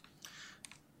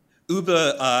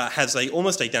 Uber has an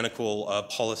almost identical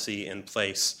policy in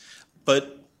place.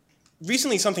 But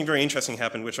recently something very interesting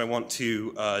happened, which I want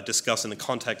to discuss in the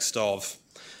context of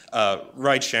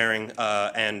ride sharing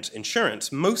and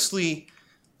insurance. Mostly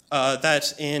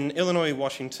that in Illinois,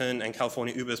 Washington, and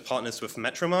California, Uber is partners with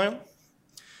Metromile,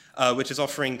 which is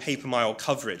offering pay-per-mile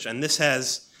coverage. And this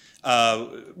has,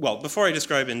 well, before I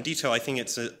describe it in detail, I think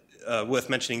it's worth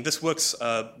mentioning this works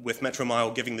with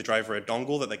Metromile giving the driver a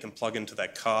dongle that they can plug into their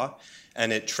car,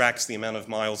 and it tracks the amount of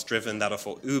miles driven that are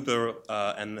for Uber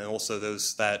and then also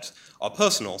those that are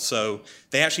personal. So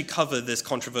they actually cover this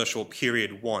controversial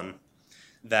period 1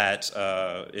 that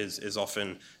is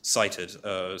often cited.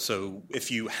 So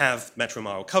if you have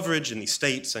Metromile coverage in these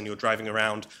states and you're driving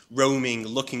around roaming,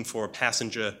 looking for a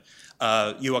passenger,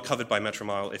 you are covered by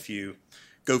Metromile if you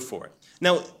go for it.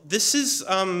 Now, this is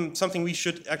something we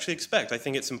should actually expect. I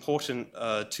think it's important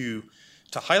to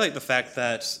highlight the fact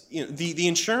that the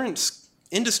insurance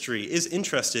industry is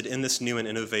interested in this new and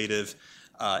innovative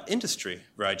industry,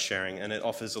 ride sharing, and it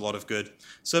offers a lot of good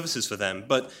services for them.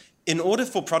 But in order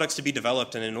for products to be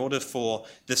developed and in order for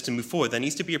this to move forward, there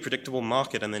needs to be a predictable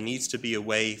market and there needs to be a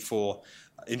way for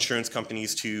insurance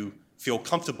companies to feel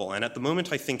comfortable. And at the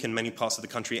moment, I think in many parts of the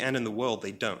country and in the world,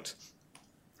 they don't.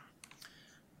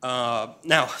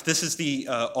 Now, this is the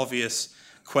obvious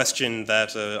question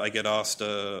that I get asked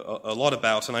a lot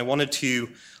about, and I wanted to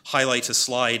highlight a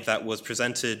slide that was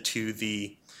presented to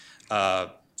the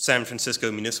San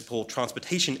Francisco Municipal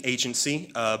Transportation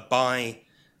Agency by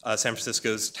San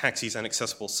Francisco's Taxis and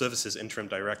Accessible Services Interim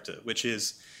Director, which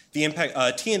is the impact.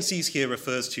 TNCs here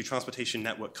refers to transportation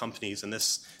network companies, and the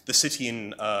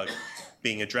city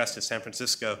being addressed as San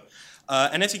Francisco.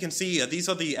 And as you can see, these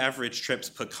are the average trips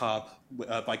per car.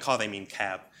 By car, they mean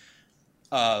cab.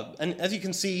 And as you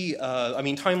can see, I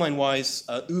mean, timeline-wise,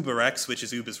 UberX, which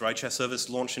is Uber's rideshare service,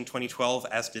 launched in 2012,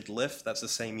 as did Lyft. That's the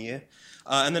same year.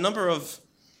 And the number of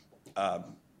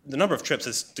trips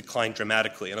has declined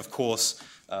dramatically. And of course,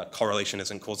 correlation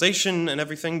isn't causation and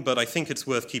everything, but I think it's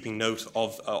worth keeping note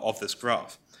of this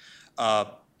graph.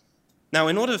 Now,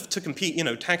 in order to compete,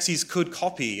 taxis could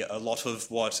copy a lot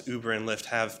of what Uber and Lyft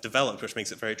have developed, which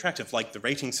makes it very attractive, like the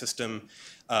rating system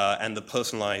and the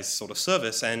personalized sort of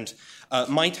service. And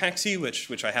MyTaxi,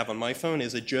 which I have on my phone,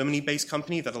 is a Germany-based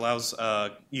company that allows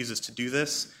users to do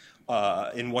this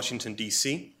in Washington,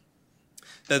 D.C.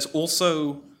 There's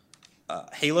also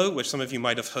Halo, which some of you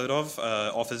might have heard of,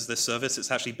 offers this service.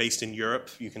 It's actually based in Europe.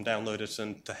 You can download it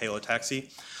into Halo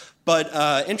Taxi.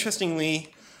 But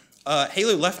interestingly,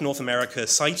 Halo left North America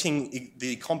citing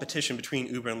the competition between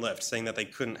Uber and Lyft, saying that they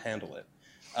couldn't handle it.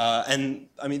 And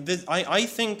I mean, I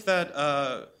think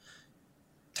that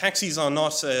taxis are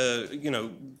not,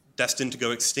 destined to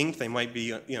go extinct. They might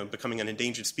be, becoming an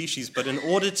endangered species. But in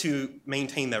order to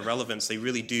maintain their relevance, they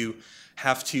really do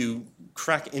have to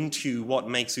crack into what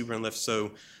makes Uber and Lyft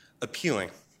so appealing.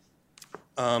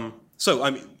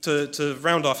 So to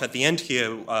round off at the end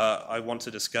here, I want to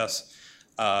discuss,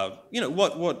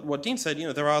 what Dean said.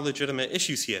 There are legitimate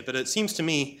issues here, but it seems to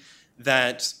me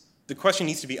that the question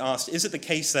needs to be asked: is it the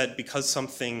case that because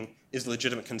something is a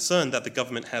legitimate concern, that the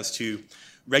government has to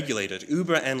regulate it?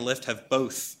 Uber and Lyft have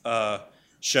both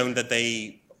shown that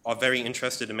they are very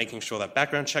interested in making sure that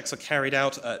background checks are carried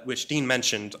out, which Dean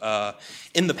mentioned.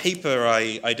 In the paper,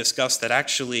 I discussed that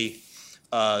actually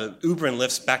Uber and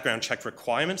Lyft's background check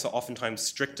requirements are oftentimes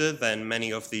stricter than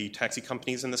many of the taxi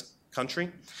companies in this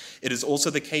country. It is also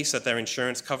the case that their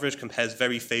insurance coverage compares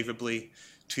very favorably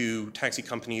to taxi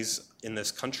companies in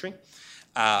this country.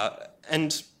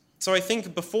 And so I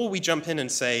think before we jump in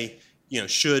and say,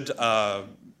 should the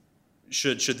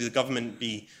government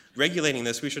be regulating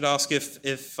this, we should ask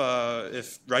if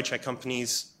ride-share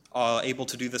companies are able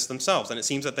to do this themselves. And it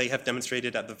seems that they have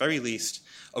demonstrated, at the very least,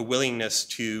 a willingness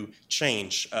to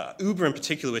change. Uber, in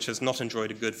particular, which has not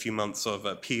enjoyed a good few months of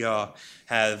PR,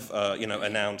 have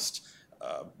announced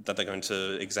that they're going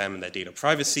to examine their data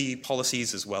privacy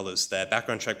policies as well as their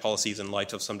background check policies in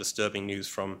light of some disturbing news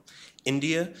from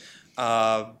India.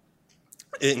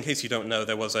 In case you don't know,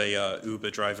 there was a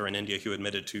Uber driver in India who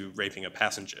admitted to raping a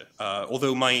passenger.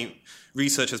 Although my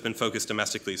research has been focused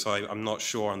domestically, so I'm not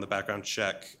sure on the background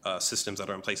check systems that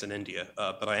are in place in India,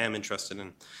 but I am interested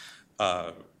in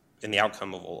the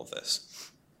outcome of all of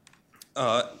this.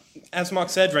 As Mark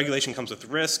said, regulation comes with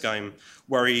risk. I'm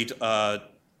worried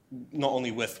not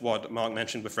only with what Mark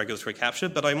mentioned with regulatory capture,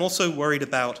 but I'm also worried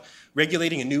about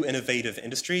regulating a new innovative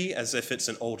industry as if it's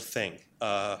an old thing.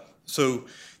 So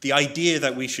the idea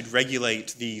that we should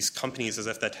regulate these companies as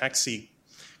if they're taxi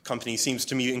companies seems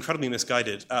to me incredibly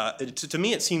misguided. To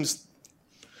me, it seems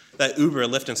that Uber,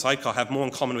 Lyft, and Sidecar have more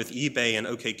in common with eBay and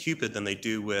OkCupid than they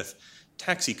do with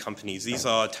taxi companies. These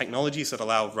are technologies that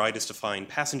allow riders to find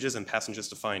passengers and passengers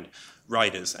to find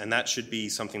riders, and that should be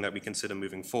something that we consider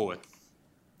moving forward.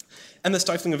 And the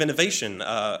stifling of innovation.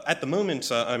 At the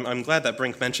moment, I'm glad that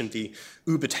Brink mentioned the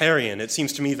Ubertarian. It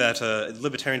seems to me that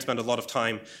libertarians spend a lot of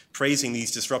time praising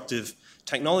these disruptive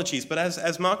technologies, but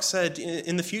as Mark said,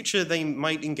 in the future they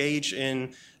might engage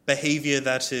in behavior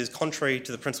that is contrary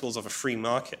to the principles of a free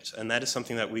market, and that is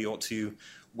something that we ought to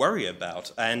worry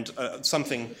about. And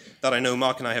something that I know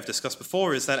Mark and I have discussed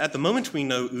before is that at the moment we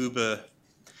know Uber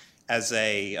as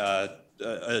a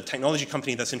technology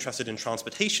company that's interested in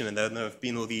transportation, and there have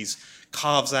been all these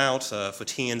carves out for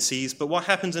TNCs. But what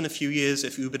happens in a few years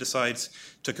if Uber decides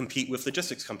to compete with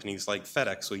logistics companies like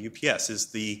FedEx or UPS?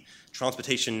 Is the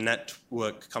transportation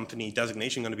network company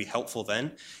designation going to be helpful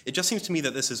then? It just seems to me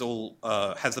that this is all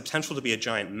has the potential to be a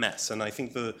giant mess. And I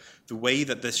think the way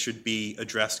that this should be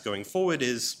addressed going forward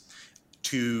is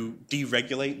to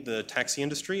deregulate the taxi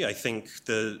industry. I think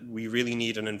we really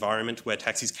need an environment where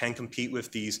taxis can compete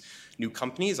with these new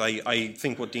companies. I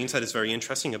think what Dean said is very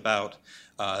interesting about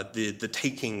the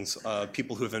takings.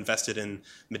 People who have invested in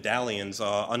medallions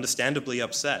are understandably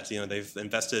upset. They've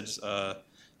invested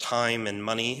time and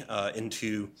money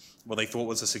into what they thought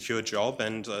was a secure job,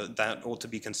 and that ought to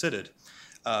be considered.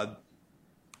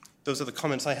 Those are the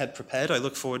comments I had prepared. I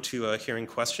look forward to hearing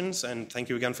questions, and thank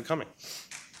you again for coming.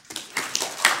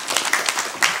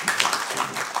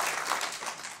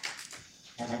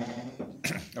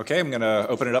 Okay, I'm going to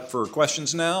open it up for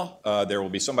questions now. There will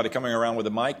be somebody coming around with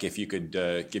a mic. If you could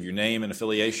give your name and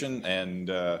affiliation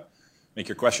and make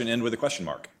your question end with a question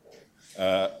mark.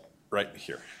 Right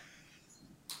here.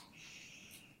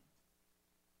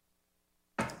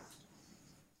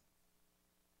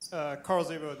 Carl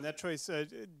Zabo with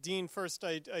NetChoice. Dean, first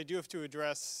I do have to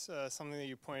address something that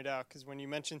you pointed out, because when you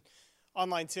mentioned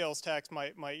online sales tax,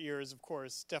 my ears, of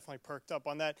course, definitely perked up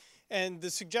on that. And the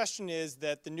suggestion is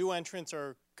that the new entrants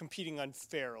are competing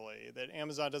unfairly, that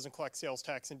Amazon doesn't collect sales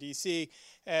tax in D.C.,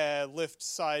 Lyft,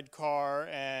 Sidecar,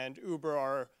 and Uber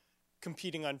are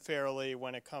competing unfairly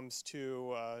when it comes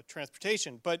to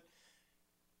transportation. But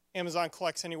Amazon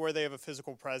collects anywhere they have a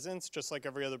physical presence, just like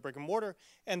every other brick and mortar.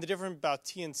 And the difference about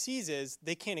TNCs is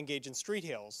they can't engage in street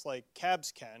hails like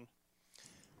cabs can.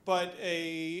 But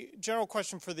a general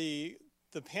question for the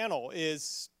panel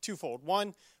is twofold.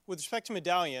 One, with respect to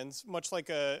medallions, much like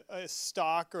a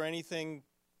stock or anything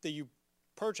that you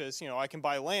purchase, I can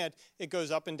buy land, it goes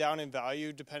up and down in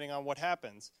value depending on what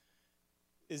happens.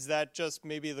 Is that just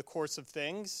maybe the course of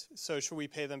things? So should we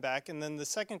pay them back? And then the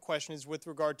second question is with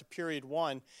regard to period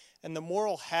one and the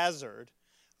moral hazard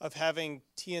of having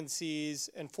TNCs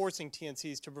and forcing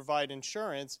TNCs to provide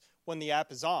insurance when the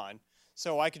app is on.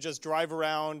 So I could just drive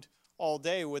around all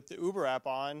day with the Uber app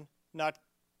on, not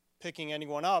picking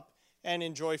anyone up, and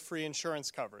enjoy free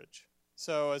insurance coverage.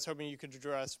 So I was hoping you could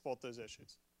address both those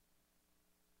issues.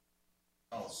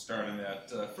 I'll start on that.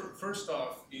 First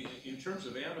off, in terms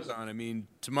of Amazon, I mean,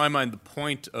 to my mind, the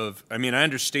point of, I mean, I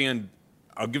understand,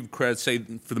 I'll give credit, say,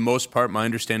 for the most part, my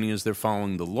understanding is they're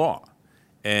following the law.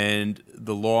 And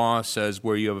the law says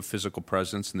where you have a physical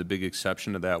presence, and the big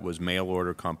exception to that was mail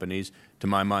order companies. To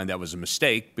my mind, that was a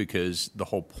mistake because the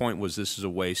whole point was this is a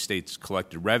way states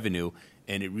collected revenue,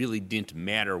 and it really didn't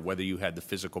matter whether you had the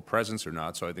physical presence or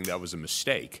not, so I think that was a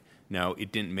mistake. Now,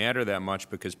 it didn't matter that much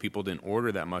because people didn't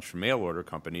order that much from mail order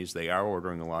companies. They are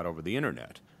ordering a lot over the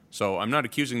internet. So I'm not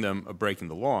accusing them of breaking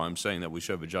the law. I'm saying that we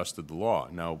should have adjusted the law.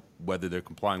 Now, whether they're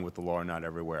complying with the law or not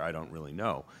everywhere, I don't really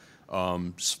know.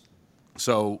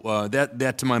 So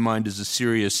that, to my mind, is a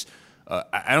serious.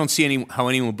 I don't see how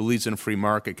anyone who believes in a free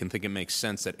market can think it makes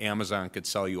sense that Amazon could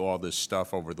sell you all this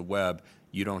stuff over the web.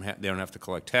 They don't have to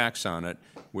collect tax on it.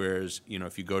 Whereas,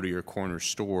 if you go to your corner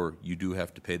store, you do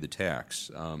have to pay the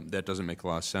tax. That doesn't make a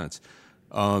lot of sense.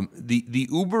 The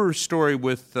Uber story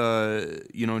with,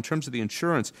 in terms of the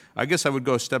insurance, I guess I would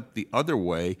go a step the other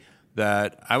way.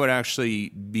 That I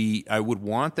would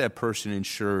want that person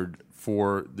insured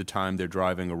for the time they're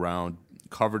driving around,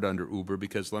 covered under Uber,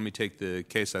 because let me take the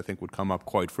case I think would come up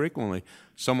quite frequently.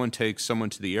 Someone takes someone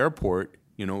to the airport,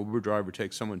 Uber driver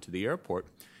takes someone to the airport,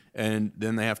 and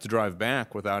then they have to drive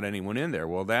back without anyone in there.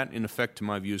 Well, that, in effect, to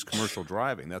my view, is commercial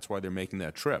driving. That's why they're making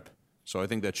that trip. So I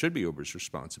think that should be Uber's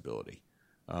responsibility.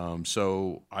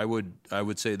 So I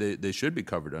would say they should be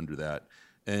covered under that.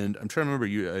 And I'm trying to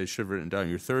remember, I should have written down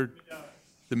your third,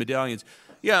 the medallions.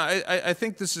 Yeah, I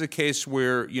think this is a case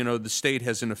where, the state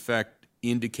has, in effect,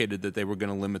 indicated that they were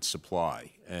going to limit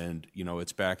supply, and,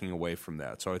 it's backing away from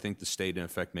that. So I think the state, in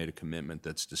effect, made a commitment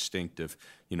that's distinctive.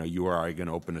 You or I are going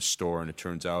to open a store, and it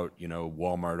turns out,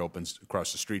 Walmart opens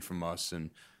across the street from us,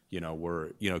 and,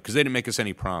 we're, because they didn't make us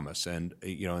any promise. And,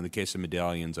 in the case of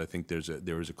medallions, I think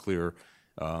there was a clear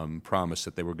promise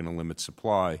that they were going to limit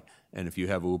supply. And if you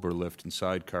have Uber, Lyft, and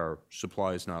Sidecar,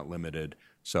 supply is not limited.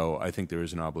 So I think there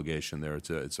is an obligation there.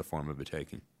 It's a form of a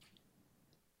taking.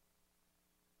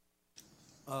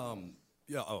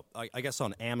 I guess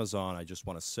on Amazon, I just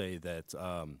want to say that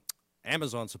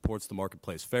Amazon supports the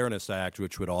Marketplace Fairness Act,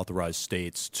 which would authorize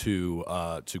states to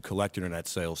collect internet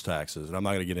sales taxes. And I'm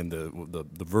not going to get into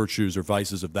the virtues or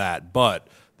vices of that, but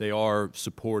they are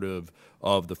supportive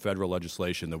of the federal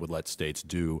legislation that would let states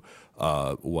do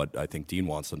what I think Dean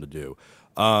wants them to do.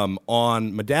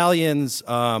 On medallions,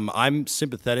 I'm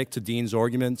sympathetic to Dean's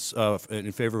arguments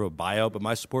in favor of a buyout, but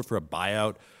my support for a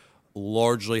buyout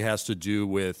largely has to do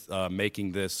with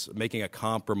making a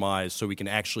compromise so we can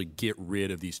actually get rid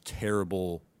of this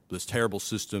terrible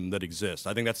system that exists.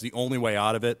 I think that's the only way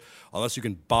out of it, unless you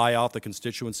can buy off the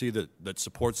constituency that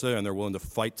supports it and they're willing to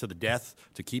fight to the death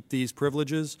to keep these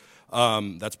privileges.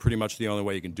 That's pretty much the only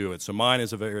way you can do it. So mine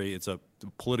is it's a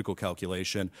political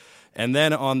calculation. And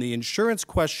then on the insurance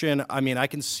question, I mean, I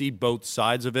can see both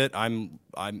sides of it. I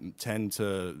tend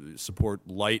to support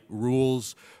light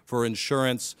rules for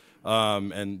insurance.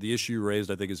 And the issue you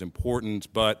raised, I think, is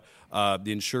important. But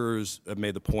the insurers have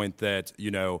made the point that,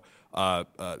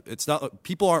 it's not,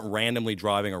 people aren't randomly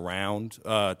driving around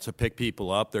to pick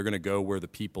people up. They're going to go where the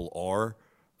people are.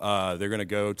 They're going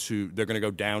to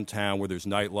go downtown where there's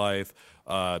nightlife,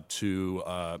 to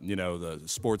the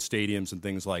sports stadiums and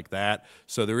things like that.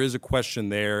 So there is a question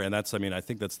there, and I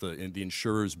think that's the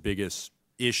insurer's biggest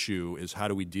issue is how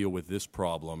do we deal with this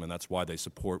problem, and that's why they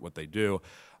support what they do.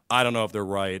 I don't know if they're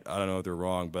right. I don't know if they're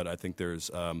wrong, but I think there's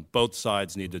both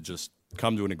sides need to just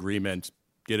come to an agreement,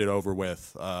 get it over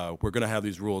with. We're going to have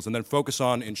these rules, and then focus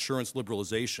on insurance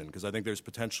liberalization, because I think there's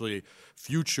potentially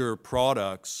future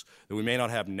products that we may not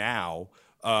have now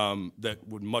that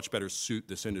would much better suit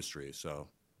this industry. So,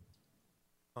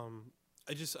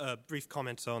 I just brief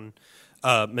comments on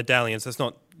medallions. There's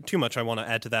not too much I want to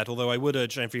add to that, although I would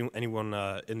urge anyone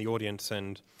in the audience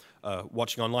and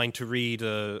watching online to read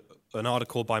an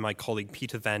article by my colleague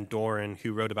Peter Van Doren,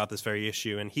 who wrote about this very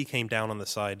issue, and he came down on the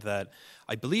side that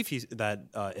I believe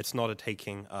it's not a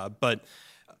taking, but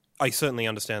I certainly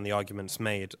understand the arguments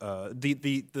made.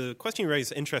 The question you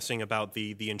raised is interesting about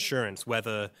the insurance,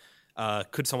 whether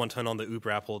could someone turn on the Uber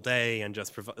app all day and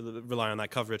just rely on that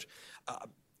coverage.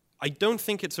 I don't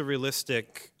think it's a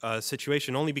realistic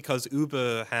situation, only because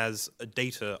Uber has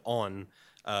data on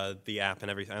the app and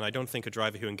everything, and I don't think a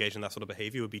driver who engaged in that sort of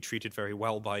behavior would be treated very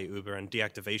well by Uber, and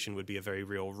deactivation would be a very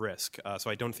real risk. So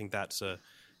I don't think that's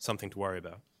something to worry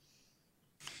about.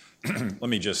 Let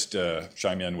me just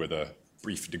chime in with a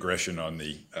brief digression on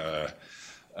the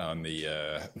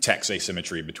tax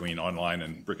asymmetry between online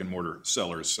and brick and mortar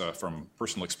sellers. From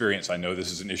personal experience, I know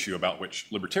this is an issue about which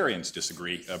libertarians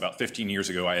disagree. About 15 years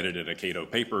ago, I edited a Cato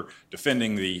paper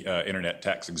defending the internet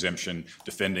tax exemption,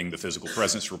 defending the physical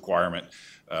presence requirement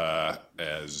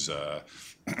as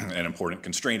an important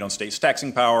constraint on states'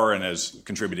 taxing power and as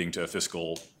contributing to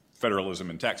fiscal federalism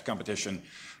and tax competition.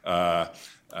 I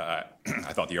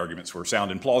thought the arguments were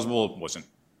sound and plausible. Wasn't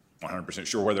 100%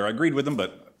 sure whether I agreed with them,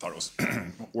 but thought it was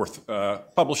worth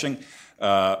publishing.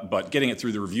 But getting it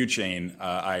through the review chain,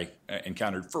 I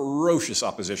encountered ferocious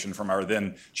opposition from our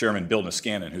then chairman, Bill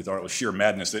Niskanen, who thought it was sheer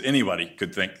madness that anybody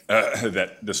could think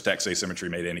that this tax asymmetry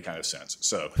made any kind of sense.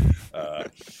 So,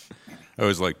 I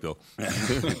always liked Bill.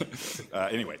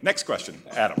 Anyway, next question,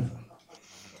 Adam.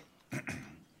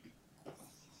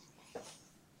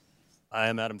 I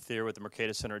am Adam Thier with the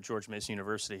Mercatus Center at George Mason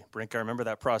University. Brink, I remember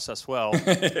that process well. I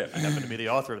happen to be the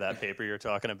author of that paper you're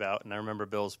talking about, and I remember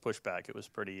Bill's pushback. It was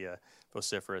pretty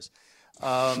vociferous.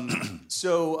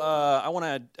 So I want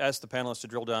to ask the panelists to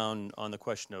drill down on the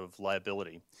question of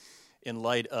liability in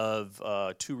light of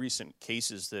two recent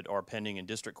cases that are pending in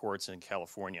district courts in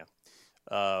California,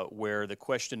 where the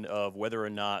question of whether or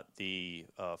not the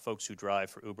folks who drive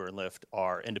for Uber and Lyft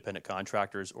are independent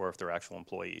contractors or if they're actual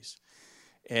employees.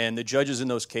 And the judges in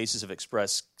those cases have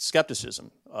expressed skepticism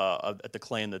at the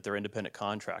claim that they're independent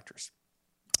contractors.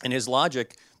 And his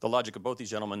logic, the logic of both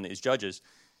these gentlemen, these judges,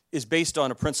 is based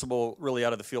on a principle really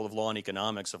out of the field of law and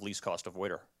economics of least cost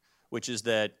avoider, which is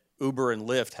that Uber and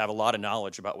Lyft have a lot of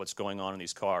knowledge about what's going on in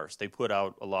these cars. They put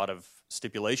out a lot of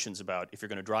stipulations about if you're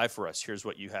going to drive for us, here's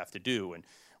what you have to do. And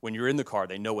when you're in the car,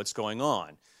 they know what's going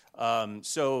on.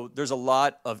 So there's a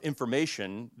lot of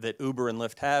information that Uber and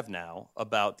Lyft have now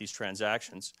about these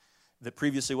transactions that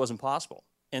previously wasn't possible.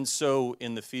 And so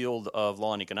in the field of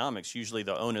law and economics, usually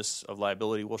the onus of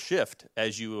liability will shift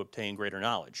as you obtain greater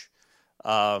knowledge.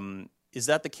 Is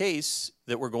that the case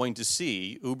that we're going to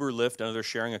see Uber, Lyft, and other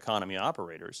sharing economy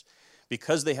operators,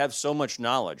 because they have so much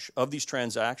knowledge of these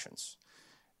transactions,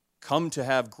 come to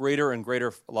have greater and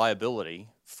greater liability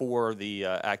for the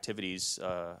activities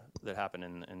that happen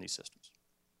in these systems?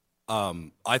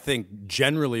 I think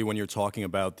generally when you're talking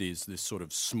about this sort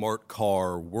of smart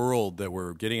car world that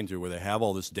we're getting into where they have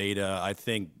all this data, I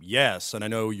think yes. And I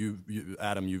know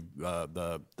Adam,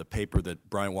 the paper that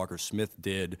Brian Walker Smith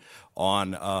did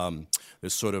on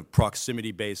this sort of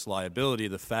proximity-based liability,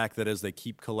 the fact that as they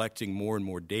keep collecting more and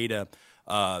more data,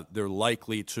 they're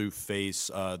likely to face,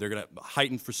 they're going to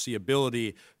heighten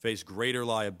foreseeability, face greater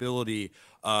liability,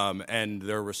 and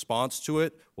their response to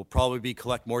it will probably be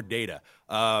collect more data.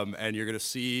 And you're going to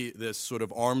see this sort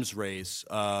of arms race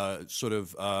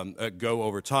go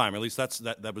over time. Or at least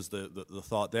that was the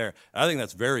thought there. I think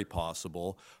that's very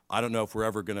possible. I don't know if we're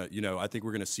ever going to, I think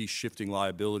we're going to see shifting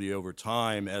liability over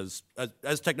time as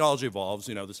technology evolves.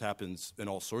 This happens in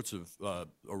all sorts of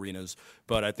arenas,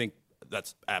 but I think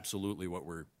that's absolutely what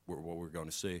we're going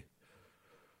to see.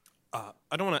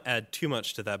 I don't want to add too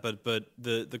much to that, but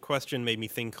the question made me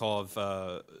think of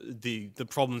the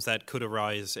problems that could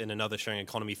arise in another sharing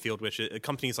economy field, which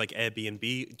companies like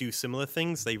Airbnb do similar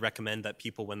things. They recommend that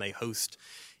people, when they host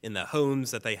in their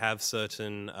homes, that they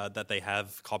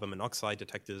have carbon monoxide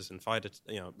detectors and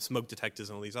smoke detectors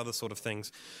and all these other sort of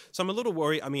things. So I'm a little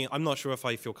worried. I mean, I'm not sure if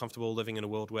I feel comfortable living in a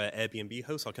world where Airbnb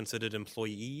hosts are considered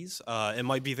employees. It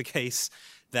might be the case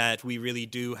that we really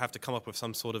do have to come up with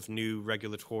some sort of new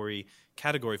regulatory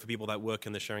category for people that work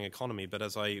in the sharing economy. But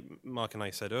as Mark and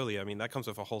I said earlier, I mean, that comes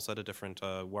with a whole set of different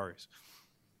worries.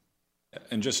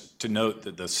 And just to note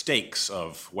that the stakes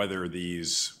of whether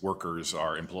these workers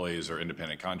are employees or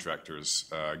independent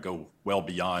contractors go well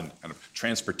beyond kind of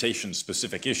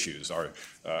transportation-specific issues.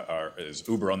 Is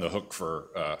Uber on the hook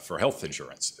for health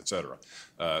insurance, et cetera?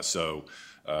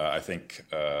 I think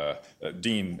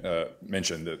Dean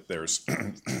mentioned that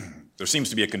there seems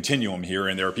to be a continuum here,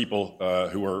 and there are people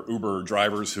who are Uber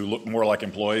drivers who look more like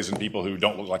employees and people who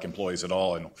don't look like employees at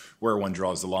all, and where one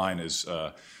draws the line is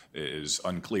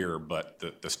unclear, but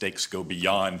the stakes go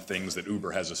beyond things that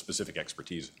Uber has a specific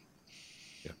expertise in.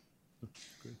 Yeah.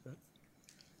 Agree with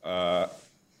that.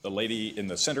 The lady in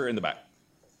the center in the back.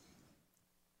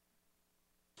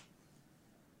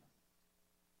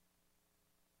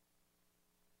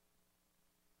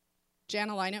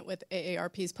 Jana Leinert with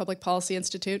AARP's Public Policy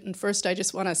Institute. And first, I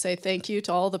just want to say thank you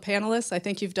to all the panelists. I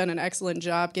think you've done an excellent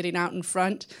job getting out in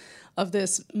front of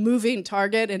this moving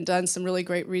target and done some really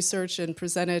great research and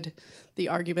presented the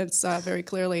arguments very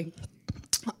clearly.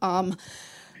 I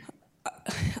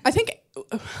think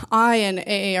I and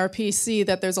AARP see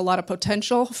that there's a lot of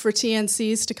potential for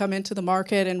TNCs to come into the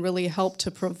market and really help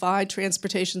to provide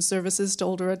transportation services to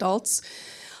older adults.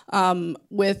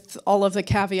 with all of the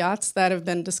caveats that have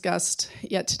been discussed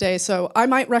yet today. So I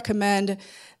might recommend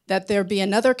that there be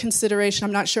another consideration.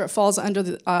 I'm not sure it falls under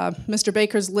Mr.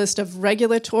 Baker's list of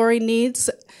regulatory needs,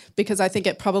 because I think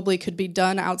it probably could be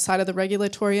done outside of the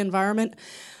regulatory environment.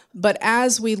 But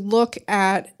as we look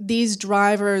at these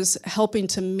drivers helping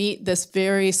to meet this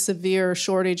very severe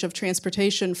shortage of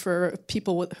transportation for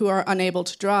people who are unable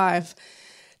to drive,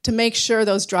 to make sure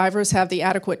those drivers have the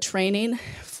adequate training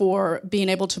for being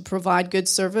able to provide good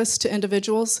service to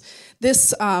individuals.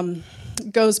 This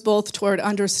goes both toward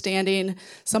understanding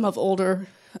some of older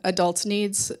adults'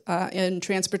 needs in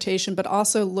transportation, but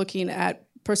also looking at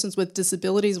persons with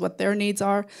disabilities, what their needs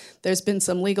are. There's been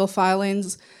some legal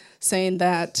filings saying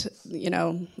that,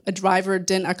 a driver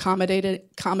didn't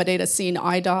accommodate a seeing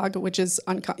eye dog, which is,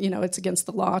 it's against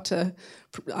the law to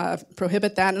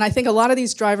prohibit that. And I think a lot of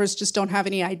these drivers just don't have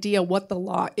any idea what the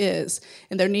law is,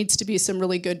 and there needs to be some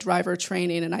really good driver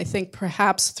training. And I think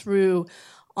perhaps through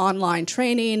online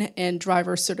training and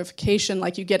driver certification,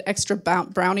 like you get extra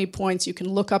brownie points, you can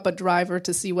look up a driver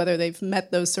to see whether they've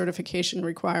met those certification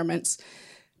requirements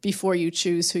before you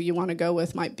choose who you want to go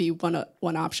with, might be one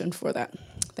option for that.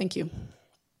 Thank you.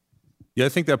 Yeah, I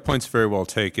think that point's very well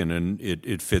taken, and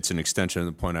it fits an extension of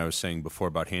the point I was saying before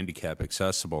about handicap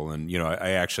accessible. And,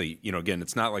 I actually, again,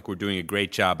 it's not like we're doing a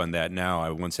great job on that now.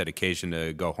 I once had occasion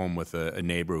to go home with a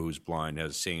neighbor who's blind,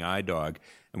 has a seeing eye dog,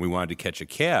 and we wanted to catch a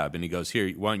cab. And he goes,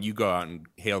 here, why don't you go out and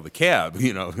hail the cab,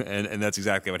 and that's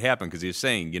exactly what happened, because he was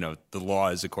saying, the law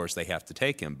is, of course, they have to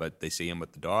take him, but they see him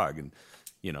with the dog, and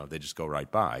they just go right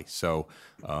by. So,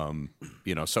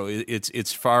 so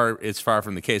it's far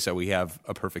from the case that we have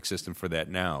a perfect system for that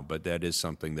now. But that is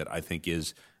something that I think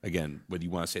is, again, whether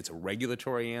you want to say it's a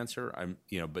regulatory answer,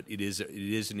 but it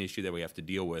is an issue that we have to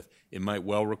deal with. It might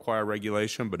well require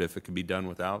regulation, but if it can be done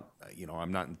without,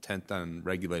 I'm not intent on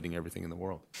regulating everything in the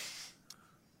world.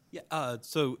 Yeah.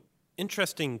 So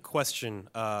interesting question.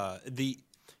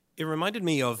 It reminded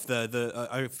me of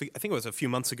I think it was a few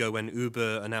months ago when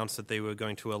Uber announced that they were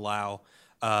going to allow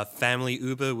family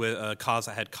Uber with cars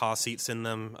that had car seats in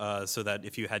them, so that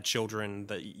if you had children,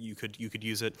 that you could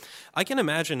use it. I can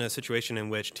imagine a situation in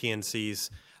which TNCs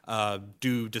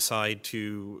do decide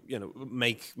to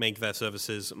make their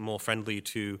services more friendly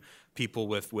to people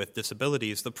with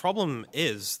disabilities. The problem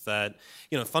is that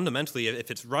fundamentally, if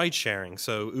it's ride sharing,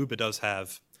 so Uber does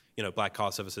have black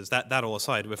car services. That all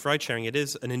aside, with ride sharing, it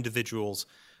is an individual's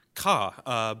car.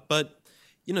 But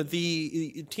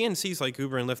the TNCs like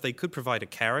Uber and Lyft, they could provide a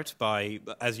carrot by,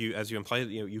 as you implied,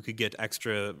 you could get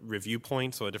extra review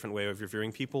points or a different way of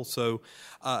reviewing people. So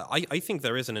I think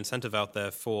there is an incentive out there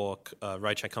for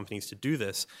rideshare companies to do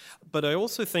this. But I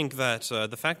also think that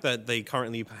the fact that they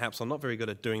currently perhaps are not very good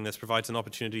at doing this provides an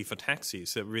opportunity for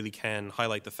taxis that really can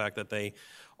highlight the fact that they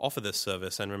offer this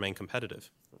service and remain competitive.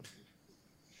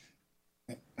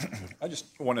 I just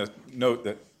want to note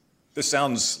that this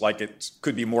sounds like it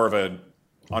could be more of an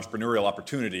entrepreneurial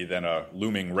opportunity than a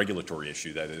looming regulatory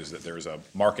issue. That is, that there's a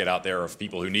market out there of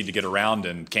people who need to get around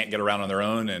and can't get around on their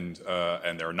own, and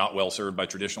they're not well served by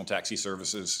traditional taxi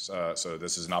services. So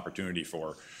this is an opportunity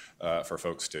for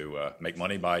folks to make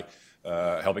money by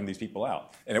helping these people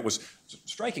out. And it was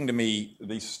striking to me,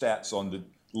 these stats on the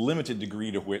limited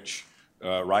degree to which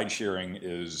ride sharing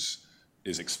is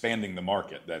expanding the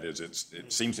market. That is,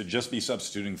 it seems to just be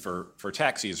substituting for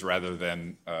taxis rather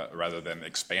than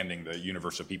expanding the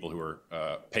universe of people who are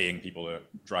paying people to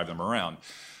drive them around.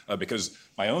 Because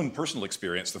my own personal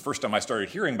experience, the first time I started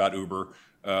hearing about Uber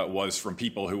was from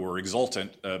people who were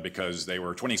exultant because they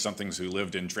were 20-somethings who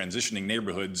lived in transitioning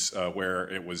neighborhoods where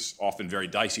it was often very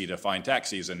dicey to find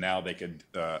taxis, and now they could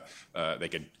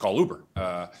call Uber.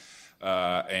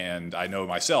 And I know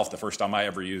myself, the first time I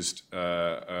ever used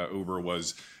Uber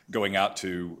was going out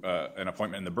to an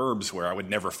appointment in the burbs where I would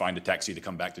never find a taxi to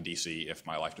come back to D.C. if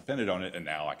my life depended on it, and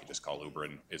now I could just call Uber,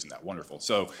 and isn't that wonderful?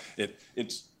 So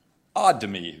it's odd to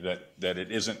me that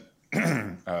it isn't,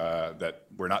 that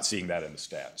we're not seeing that in the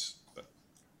stats.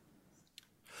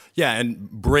 Yeah, and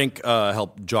Brink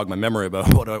helped jog my memory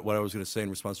about what I was going to say in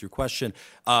response to your question.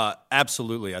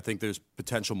 Absolutely. I think there's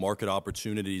potential market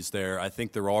opportunities there. I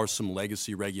think there are some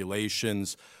legacy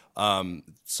regulations,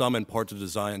 some in part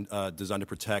designed to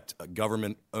protect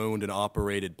government-owned and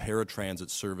operated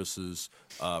paratransit services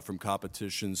from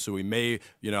competition. So we may,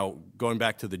 going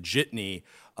back to the jitney,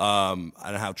 and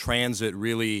how transit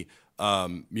really,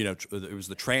 it was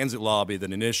the transit lobby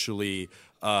that initially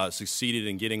succeeded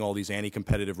in getting all these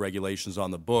anti-competitive regulations on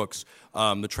the books.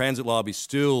 The transit lobby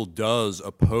still does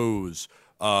oppose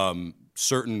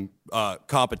certain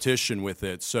competition with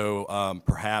it. So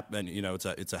perhaps, and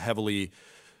it's a heavily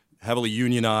heavily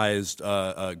unionized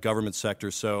government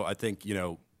sector. So I think,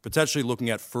 potentially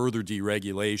looking at further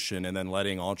deregulation and then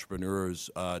letting entrepreneurs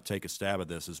take a stab at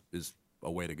this is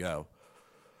a way to go.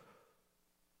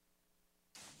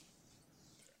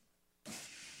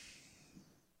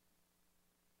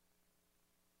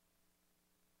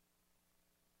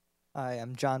 Hi,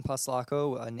 I'm John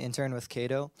Paslako, an intern with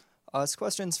Cato. This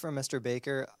question's for Mr.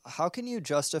 Baker. How can you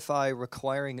justify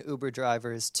requiring Uber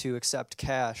drivers to accept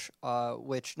cash,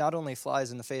 which not only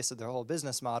flies in the face of their whole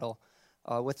business model,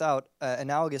 without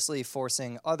analogously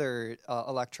forcing other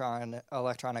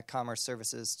electronic commerce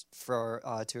services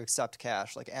to accept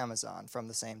cash, like Amazon, from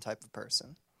the same type of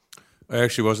person? I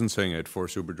actually wasn't saying I'd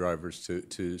force Uber drivers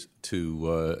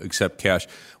to accept cash.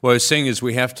 What I was saying is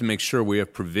we have to make sure we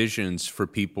have provisions for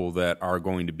people that are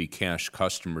going to be cash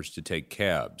customers to take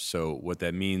cabs. So what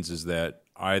that means is that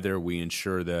either we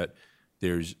ensure that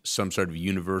there's some sort of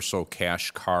universal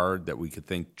cash card that we could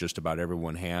think just about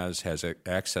everyone has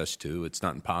access to. It's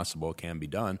not impossible. It can be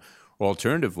done. Or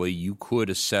alternatively, you could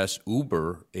assess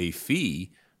Uber a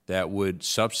fee that would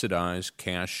subsidize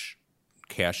cash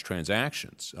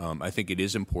transactions. I think it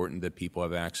is important that people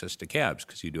have access to cabs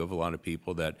because you do have a lot of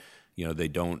people that,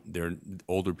 they're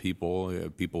older people,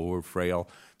 people who are frail,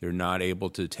 they're not able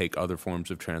to take other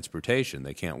forms of transportation.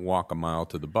 They can't walk a mile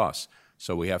to the bus.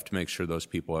 So we have to make sure those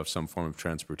people have some form of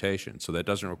transportation. So that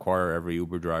doesn't require every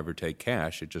Uber driver take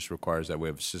cash. It just requires that we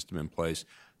have a system in place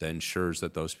that ensures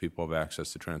that those people have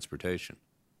access to transportation.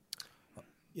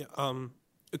 Yeah,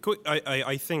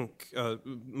 I think,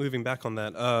 moving back on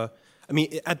that,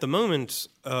 at the moment,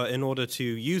 in order to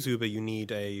use Uber, you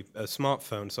need a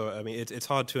smartphone. So, it's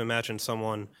hard to imagine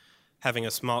someone having a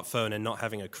smartphone and not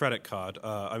having a credit card.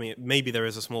 Maybe there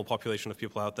is a small population of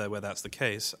people out there where that's the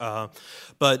case.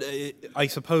 But I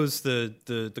suppose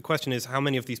the question is how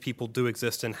many of these people do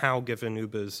exist and how, given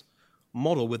Uber's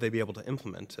model, would they be able to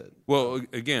implement it? Well,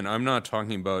 again, I'm not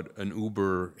talking about an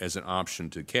Uber as an option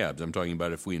to cabs. I'm talking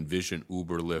about if we envision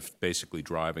Uber, Lyft basically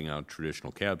driving out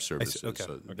traditional cab services. Okay.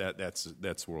 So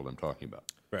that's the world I'm talking about.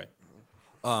 Right.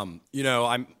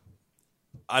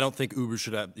 I don't think Uber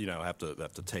should have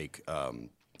to take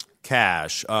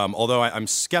cash. Although I'm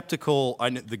skeptical.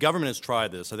 The government has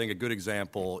tried this. I think a good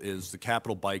example is the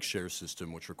Capital Bike Share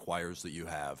system, which requires that you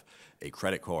have a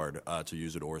credit card to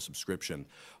use it or a subscription.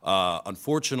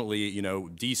 Unfortunately,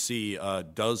 D.C.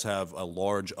 Does have a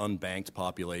large unbanked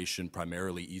population,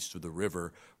 primarily east of the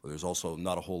river, where there's also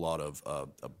not a whole lot of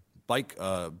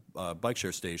bike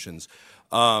share stations.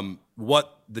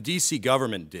 What the D.C.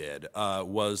 government did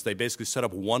was they basically set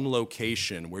up one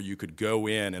location where you could go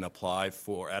in and apply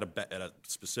at a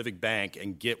specific bank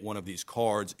and get one of these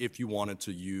cards if you wanted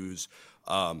to use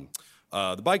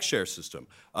the bike share system.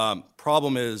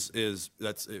 Problem is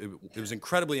that it was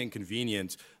incredibly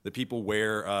inconvenient. The people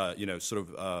where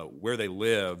where they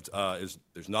lived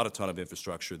there's not a ton of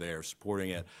infrastructure there supporting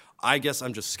it. I guess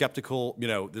I'm just skeptical.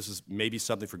 This is maybe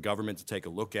something for government to take a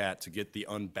look at to get the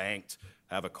unbanked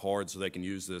have a card so they can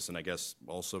use this, and I guess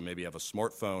also maybe have a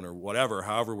smartphone or whatever.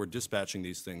 However, we're dispatching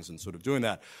these things and sort of doing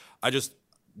that.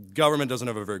 Government doesn't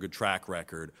have a very good track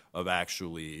record of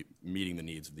actually meeting the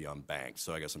needs of the unbanked.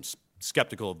 So I guess I'm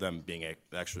skeptical of them being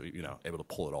actually, able to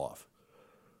pull it off.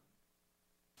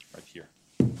 Right here.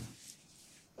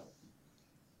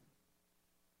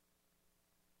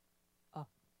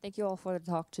 Thank you all for the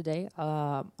talk today.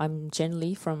 I'm Jen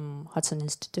Lee from Hudson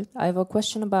Institute. I have a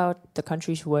question about the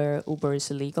countries where Uber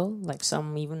is illegal. Like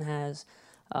some even has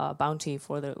bounty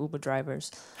for the Uber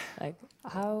drivers. Like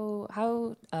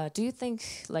how do you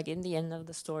think, like in the end of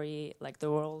the story, like the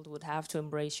world would have to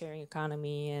embrace sharing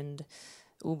economy and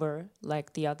Uber,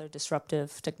 like the other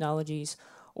disruptive technologies,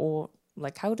 or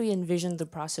like how do you envision the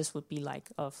process would be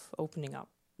like of opening up?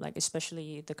 Like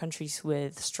especially the countries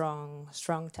with strong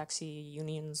taxi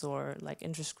unions or like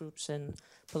interest groups and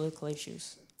political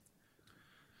issues.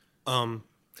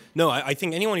 No, I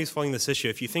think anyone who's following this issue,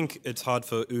 if you think it's hard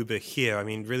for Uber here,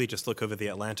 really just look over the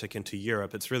Atlantic into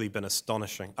Europe. It's really been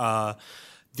astonishing.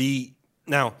 Which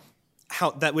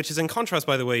is in contrast,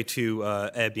 by the way, to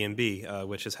Airbnb,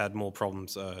 which has had more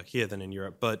problems here than in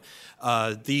Europe. But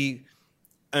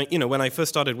when I first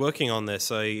started working on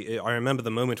this, I remember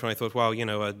the moment when I thought, wow,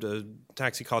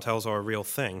 taxi cartels are a real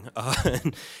thing.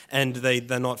 And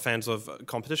they're not fans of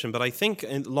competition. But I think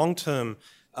in long term,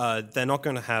 they're not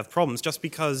going to have problems just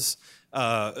because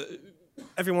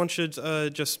everyone should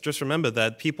just remember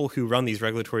that people who run these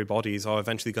regulatory bodies are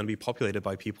eventually going to be populated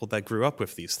by people that grew up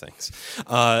with these things.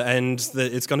 And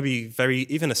it's going to be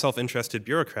even a self-interested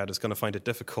bureaucrat is going to find it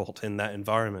difficult in that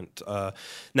environment.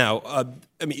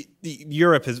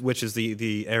 Europe, which is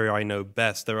the area I know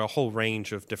best, there are a whole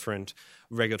range of different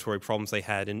regulatory problems they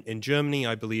had. In Germany,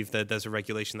 I believe that there's a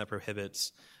regulation that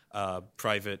prohibits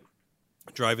private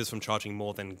drivers from charging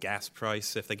more than gas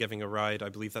price if they're giving a ride. I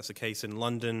believe that's the case in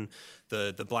London.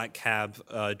 The black cab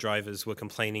drivers were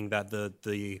complaining that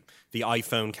the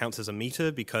iPhone counts as a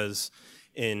meter because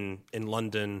in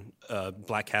London,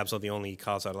 black cabs are the only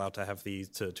cars that are allowed to have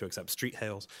to accept street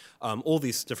hails. All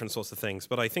these different sorts of things.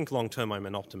 But I think long term, I'm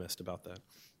an optimist about that.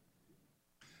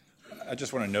 I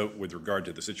just want to note with regard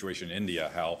to the situation in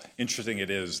India how interesting it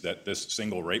is that this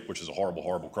single rape, which is a horrible,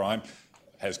 horrible crime,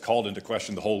 has called into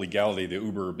question the whole legality of the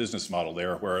Uber business model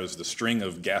there, whereas the string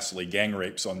of ghastly gang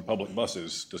rapes on public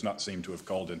buses does not seem to have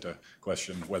called into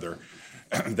question whether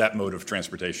that mode of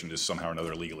transportation is somehow or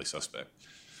another legally suspect.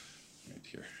 Right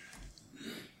here.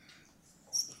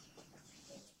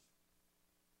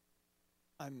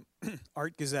 I'm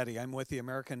Art Gazzetti. I'm with the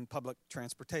American Public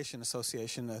Transportation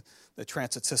Association, the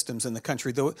transit systems in the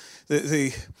country.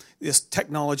 This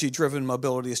technology-driven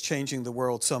mobility is changing the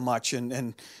world so much,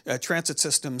 and transit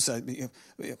systems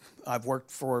I've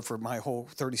worked for my whole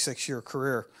 36-year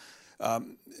career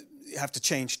have to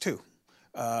change too.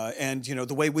 And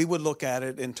the way we would look at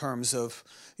it in terms of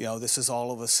this is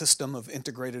all of a system of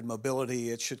integrated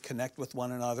mobility. It should connect with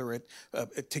one another.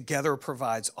 It together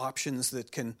provides options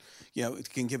that can it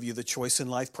can give you the choice in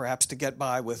life, perhaps to get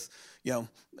by with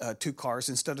 2 cars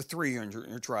instead of 3 in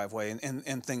your driveway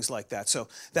and things like that. So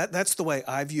that's the way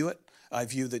I view it. I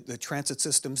view that the transit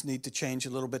systems need to change a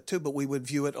little bit too, but we would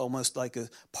view it almost like a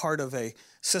part of a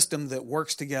system that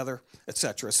works together, et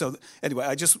cetera. So anyway,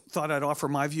 I just thought I'd offer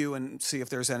my view and see if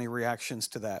there's any reactions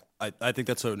to that. I think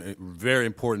that's a very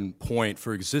important point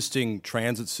for existing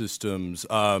transit systems.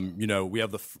 We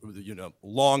have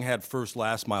long had first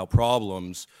last mile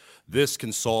problems. This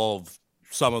can solve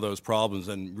some of those problems,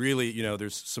 and really,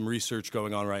 there's some research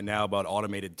going on right now about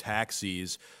automated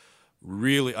taxis.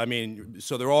 Really,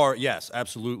 so there are, yes,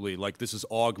 absolutely. Like, this is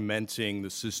augmenting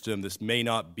the system. This may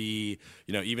not be,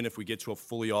 even if we get to a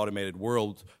fully automated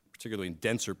world, particularly in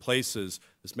denser places,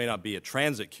 this may not be a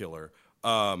transit killer.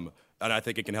 And I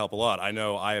think it can help a lot. I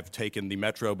know I have taken the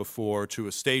metro before to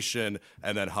a station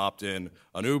and then hopped in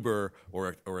an Uber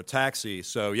or a taxi.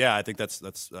 So yeah, I think that's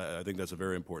a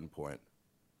very important point.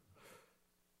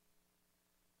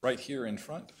 Right here in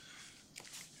front.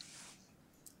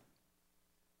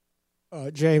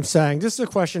 James Sang. This is a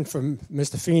question from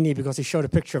Mr. Feeney because he showed a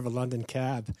picture of a London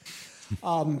cab.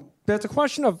 There's a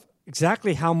question of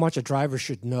exactly how much a driver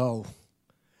should know.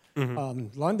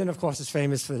 Mm-hmm. London, of course, is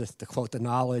famous for the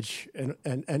knowledge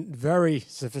and very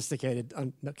sophisticated.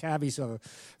 Cabbies have a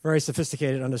very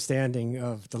sophisticated understanding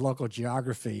of the local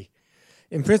geography.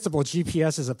 In principle,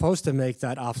 GPS is supposed to make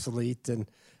that obsolete, and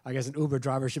I guess an Uber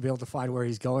driver should be able to find where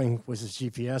he's going with his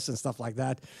GPS and stuff like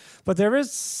that. But there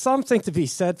is something to be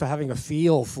said for having a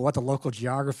feel for what the local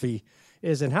geography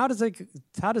is, and how does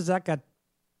that get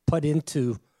put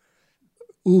into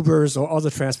Ubers or other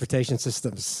transportation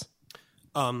systems?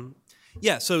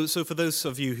 So for those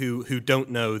of you who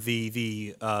don't know,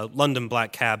 the London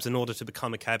black cabs, in order to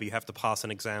become a cab, you have to pass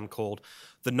an exam called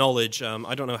the Knowledge.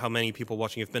 I don't know how many people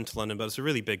watching have been to London, but it's a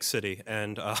really big city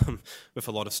and with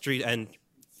a lot of street and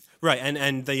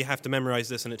and they have to memorize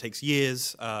this, and it takes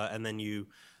years. And then you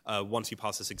once you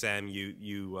pass this exam,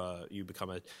 you become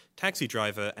a taxi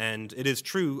driver. And it is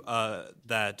true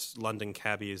that London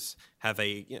cabbies have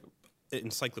a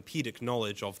encyclopedic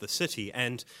knowledge of the city.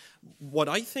 And what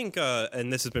I think,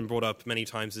 and this has been brought up many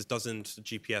times, is doesn't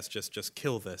GPS just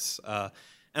kill this?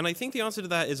 And I think the answer to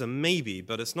that is a maybe,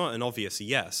 but it's not an obvious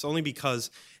yes, only because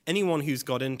anyone who's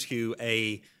got into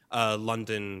a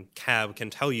London cab can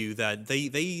tell you that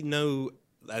they know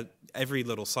every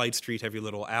little side street, every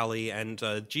little alley, and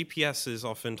GPS is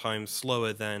oftentimes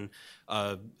slower than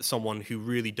someone who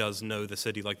really does know the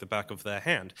city like the back of their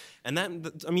hand.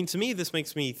 And to me, this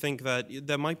makes me think that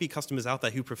there might be customers out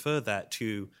there who prefer that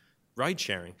to ride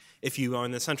sharing. If you are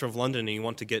in the center of London and you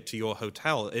want to get to your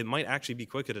hotel, it might actually be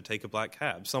quicker to take a black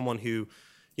cab. Someone who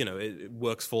it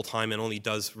works full-time and only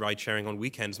does ride-sharing on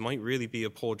weekends might really be a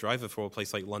poor driver for a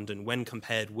place like London when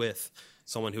compared with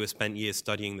someone who has spent years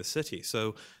studying the city.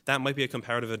 So that might be a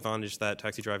comparative advantage that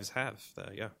taxi drivers have.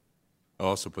 I'll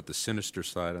also put the sinister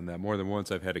side on that. More than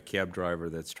once I've had a cab driver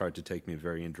that's tried to take me a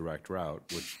very indirect route,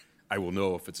 which I will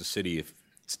know if it's a city. If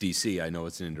it's D.C., I know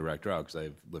it's an indirect route because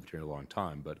I've lived here a long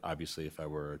time. But obviously if I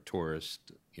were a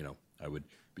tourist, I would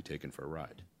be taken for a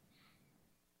ride.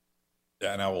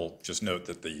 Yeah, and I will just note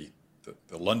that the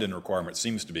London requirement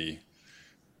seems to be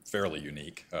fairly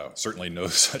unique. Certainly no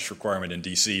such requirement in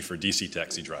DC for DC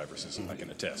taxi drivers, as I can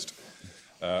attest.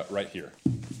 Right here.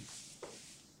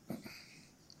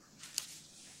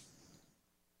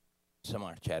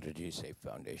 Samar Chatterjee, Safe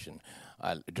Foundation.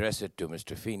 I'll address it to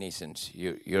Mr. Feeney, since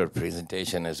your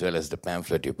presentation as well as the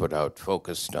pamphlet you put out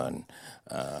focused on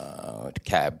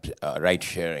cab, ride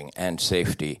sharing, and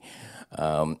safety.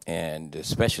 And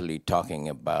especially talking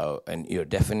about, and your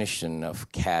definition of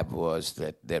cab was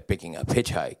that they're picking up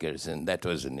hitchhikers, and that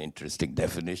was an interesting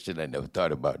definition. I never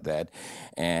thought about that.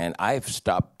 And I've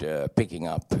stopped picking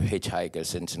up hitchhikers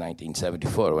since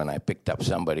 1974, when I picked up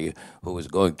somebody who was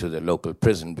going to the local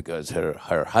prison because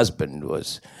her husband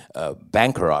was a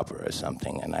bank robber or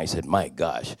something. And I said, my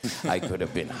gosh, I could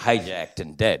have been hijacked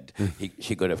and dead.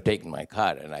 She could have taken my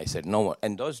car. And I said, no more.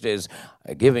 In those days,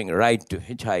 giving a ride to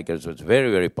hitchhikers was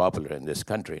very, very popular in this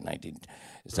country in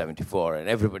 1974. And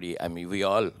everybody, I mean, we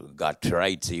all got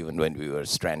rides even when we were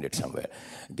stranded somewhere.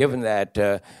 Given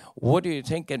that, what do you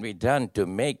think can be done to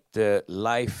make the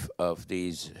life of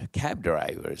these cab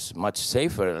drivers much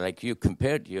safer? Like you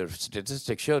compared, your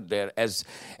statistics showed they're as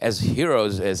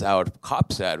heroes as our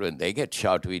cops are. When they get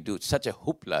shot, we do such a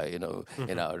hoopla,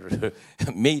 in our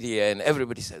media, and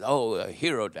everybody says, oh, a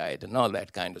hero died, and all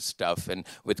that kind of stuff, and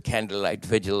with candlelight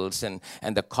vigils, and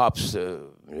the cops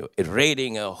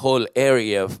raiding a whole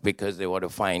area because they want to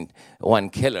find one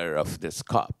killer of this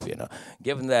cop,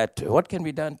 Given that, what can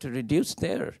be done to reduce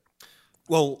their?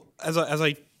 Well, as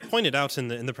I pointed out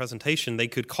in the presentation, they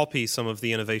could copy some of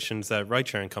the innovations that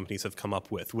ride-sharing companies have come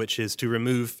up with, which is to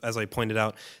remove, as I pointed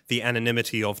out, the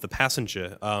anonymity of the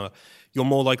passenger. You're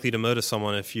more likely to murder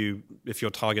someone if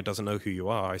your target doesn't know who you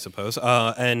are, I suppose.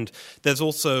 And there's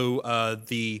also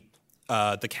the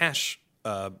cash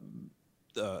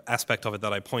aspect of it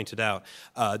that I pointed out.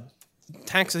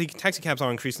 Taxi cabs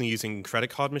are increasingly using credit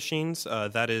card machines.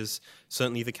 That is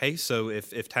certainly the case. So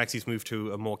if taxis move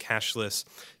to a more cashless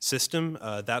system,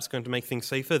 that's going to make things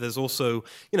safer. There's also,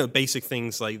 basic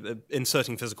things like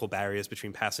inserting physical barriers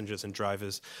between passengers and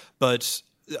drivers. But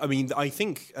I mean, I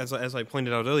think, as I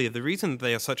pointed out earlier, the reason that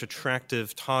they are such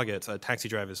attractive targets, taxi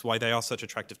drivers, why they are such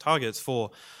attractive targets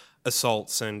for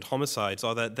assaults and homicides,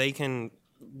 are that they can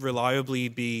reliably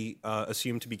be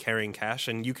assumed to be carrying cash,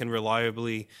 and you can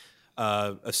reliably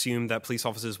assume that police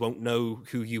officers won't know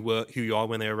who you are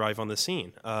when they arrive on the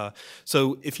scene.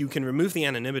 So if you can remove the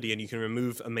anonymity and you can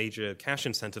remove a major cash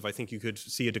incentive, I think you could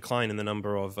see a decline in the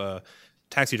number of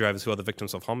taxi drivers who are the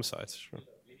victims of homicides. Sure.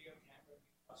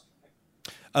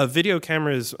 Video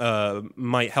cameras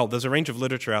might help. There's a range of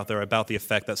literature out there about the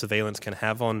effect that surveillance can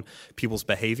have on people's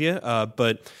behavior,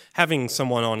 but having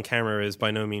someone on camera is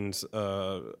by no means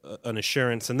an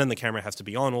assurance, and then the camera has to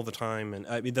be on all the time, and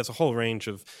I mean, there's a whole range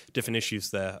of different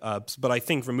issues there. But I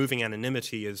think removing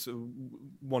anonymity is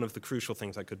one of the crucial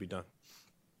things that could be done.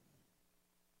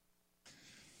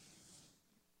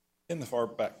 In the far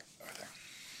back.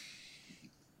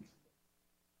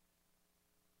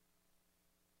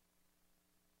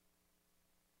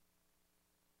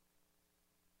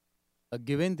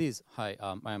 Given these, hi,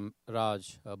 I'm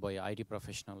Raj Boy, IT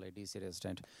professional at DC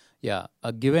resident. Yeah,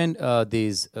 given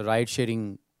these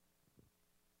ride-sharing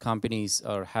companies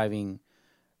are having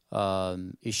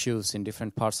issues in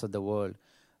different parts of the world,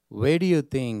 where do you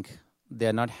think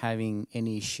they're not having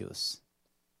any issues?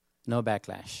 No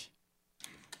backlash?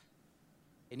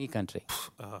 Any country?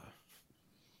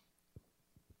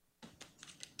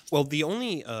 Well, the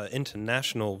only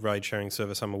international ride-sharing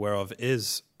service I'm aware of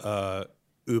is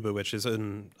Uber, which is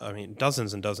in,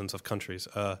 dozens and dozens of countries.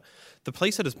 The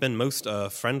place that has been most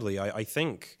friendly, I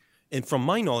think, and from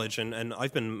my knowledge, and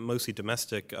I've been mostly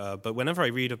domestic, but whenever I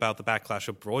read about the backlash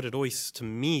abroad, it always, to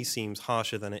me, seems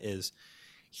harsher than it is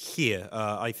here.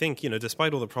 I think,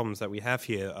 despite all the problems that we have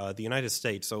here, the United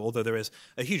States, so although there is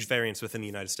a huge variance within the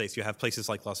United States, you have places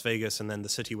like Las Vegas, and then the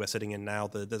city we're sitting in now,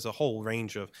 there's a whole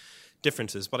range of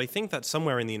differences. But I think that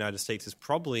somewhere in the United States is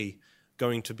probably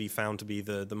going to be found to be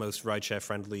the most rideshare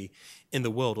friendly in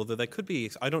the world, although there could be,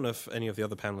 I don't know if any of the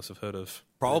other panelists have heard of.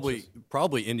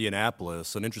 Probably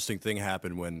Indianapolis. An interesting thing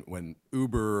happened when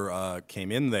Uber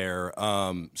came in there.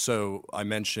 So I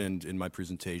mentioned in my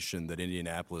presentation that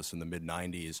Indianapolis in the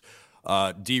mid-90s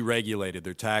deregulated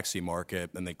their taxi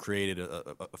market, and they created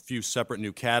a few separate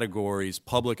new categories,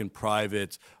 public and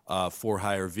private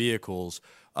for-hire vehicles.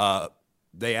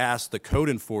 They asked the code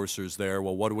enforcers there,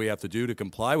 well, what do we have to do to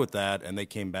comply with that? And they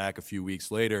came back a few weeks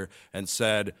later and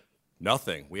said,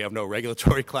 nothing. We have no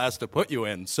regulatory class to put you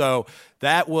in. So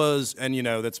that was, and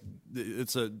I think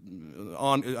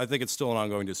it's still an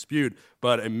ongoing dispute,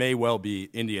 but it may well be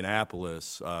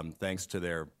Indianapolis, thanks to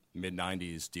their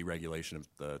mid-'90s deregulation of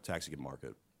the taxi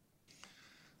market.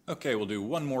 Okay, we'll do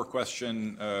one more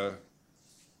question.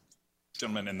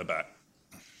 Gentleman in the back.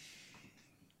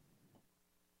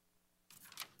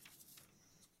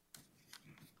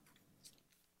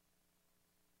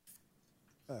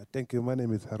 Thank you. My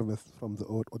name is Hermes from the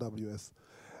OWS.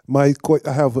 I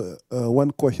have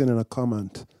one question and a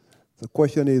comment. The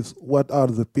question is, what are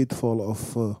the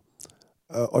pitfalls of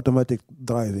automatic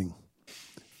driving?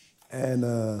 And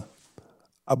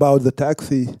about the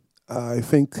taxi, I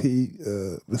think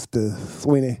Mr.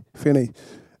 Feeney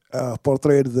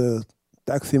portrayed the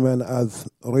taximan as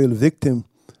a real victim,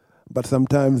 but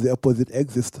sometimes the opposite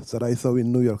exists that I saw in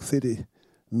New York City,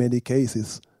 many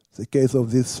cases. The case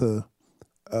of this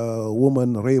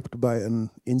woman raped by an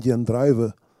Indian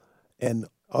driver, and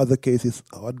other cases.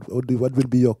 What will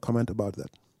be your comment about that?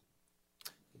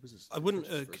 I wouldn't.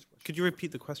 Could you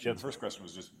repeat the question? Yeah, the first question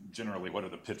was just generally, what are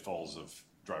the pitfalls of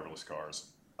driverless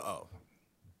cars? Oh.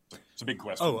 It's a big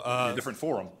question. A different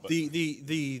forum. But.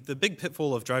 The big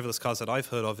pitfall of driverless cars that I've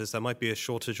heard of is there might be a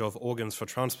shortage of organs for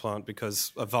transplant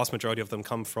because a vast majority of them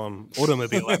come from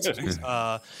automobile accidents.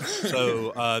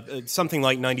 Something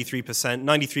like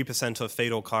 93% of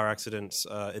fatal car accidents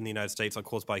in the United States are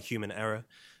caused by human error.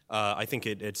 I think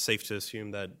it's safe to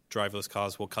assume that driverless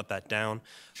cars will cut that down.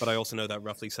 But I also know that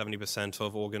roughly 70%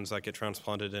 of organs that get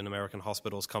transplanted in American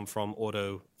hospitals come from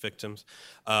auto victims.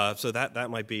 So that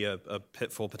might be a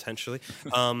pitfall potentially.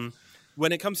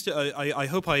 When it comes to, I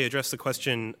hope I addressed the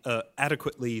question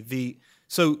adequately.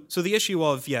 So the issue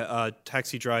of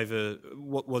taxi driver,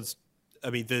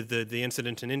 the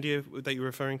incident in India that you're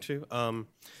referring to.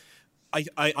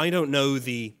 I don't know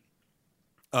the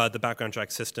background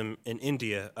check system in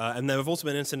India. And there have also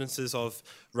been incidences of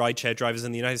rideshare drivers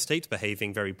in the United States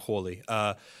behaving very poorly.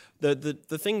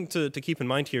 The thing to keep in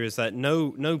mind here is that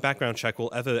no background check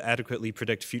will ever adequately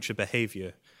predict future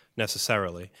behavior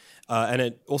necessarily. And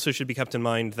it also should be kept in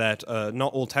mind that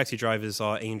not all taxi drivers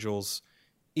are angels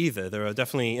either. There are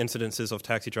definitely incidences of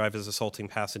taxi drivers assaulting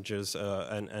passengers,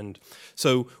 and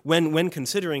so when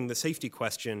considering the safety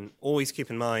question, always keep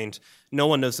in mind no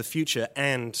one knows the future,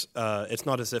 and it's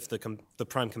not as if the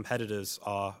prime competitors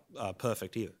are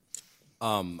perfect either.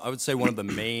 I would say one of the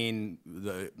main,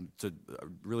 to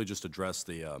really just address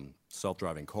the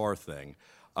self-driving car thing,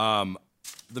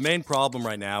 the main problem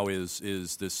right now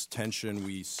is this tension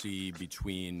we see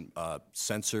between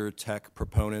sensor tech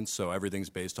proponents, so everything's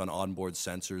based on onboard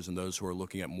sensors, and those who are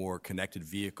looking at more connected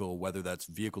vehicle, whether that's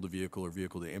vehicle-to-vehicle or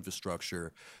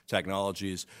vehicle-to-infrastructure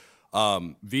technologies.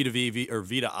 V2V or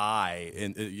V2I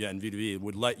and V2V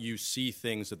would let you see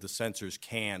things that the sensors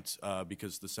can't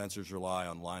because the sensors rely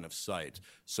on line of sight.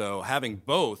 So having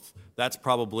both, that's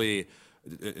probably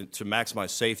to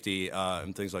maximize safety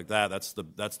and things like that. That's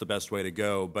the best way to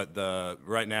go. But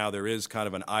right now there is kind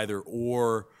of an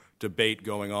either-or debate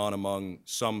going on among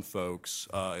some folks,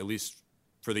 at least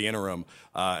for the interim,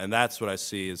 and that's what I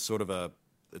see as sort of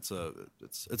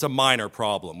it's a minor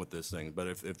problem with this thing. But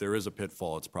if there is a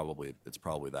pitfall, it's probably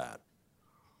that.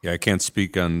 Yeah, I can't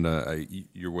speak on.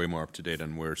 You're way more up to date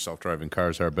on where self-driving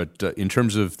cars are, but in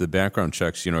terms of the background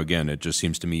checks, again, it just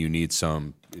seems to me you need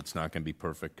some. It's not going to be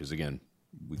perfect because again,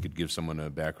 we could give someone a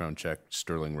background check,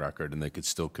 sterling record, and they could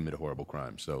still commit a horrible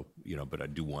crime. So, but I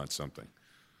do want something.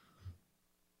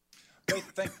 Great.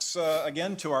 Thanks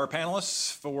again to our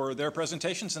panelists for their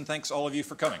presentations, and thanks all of you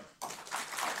for coming.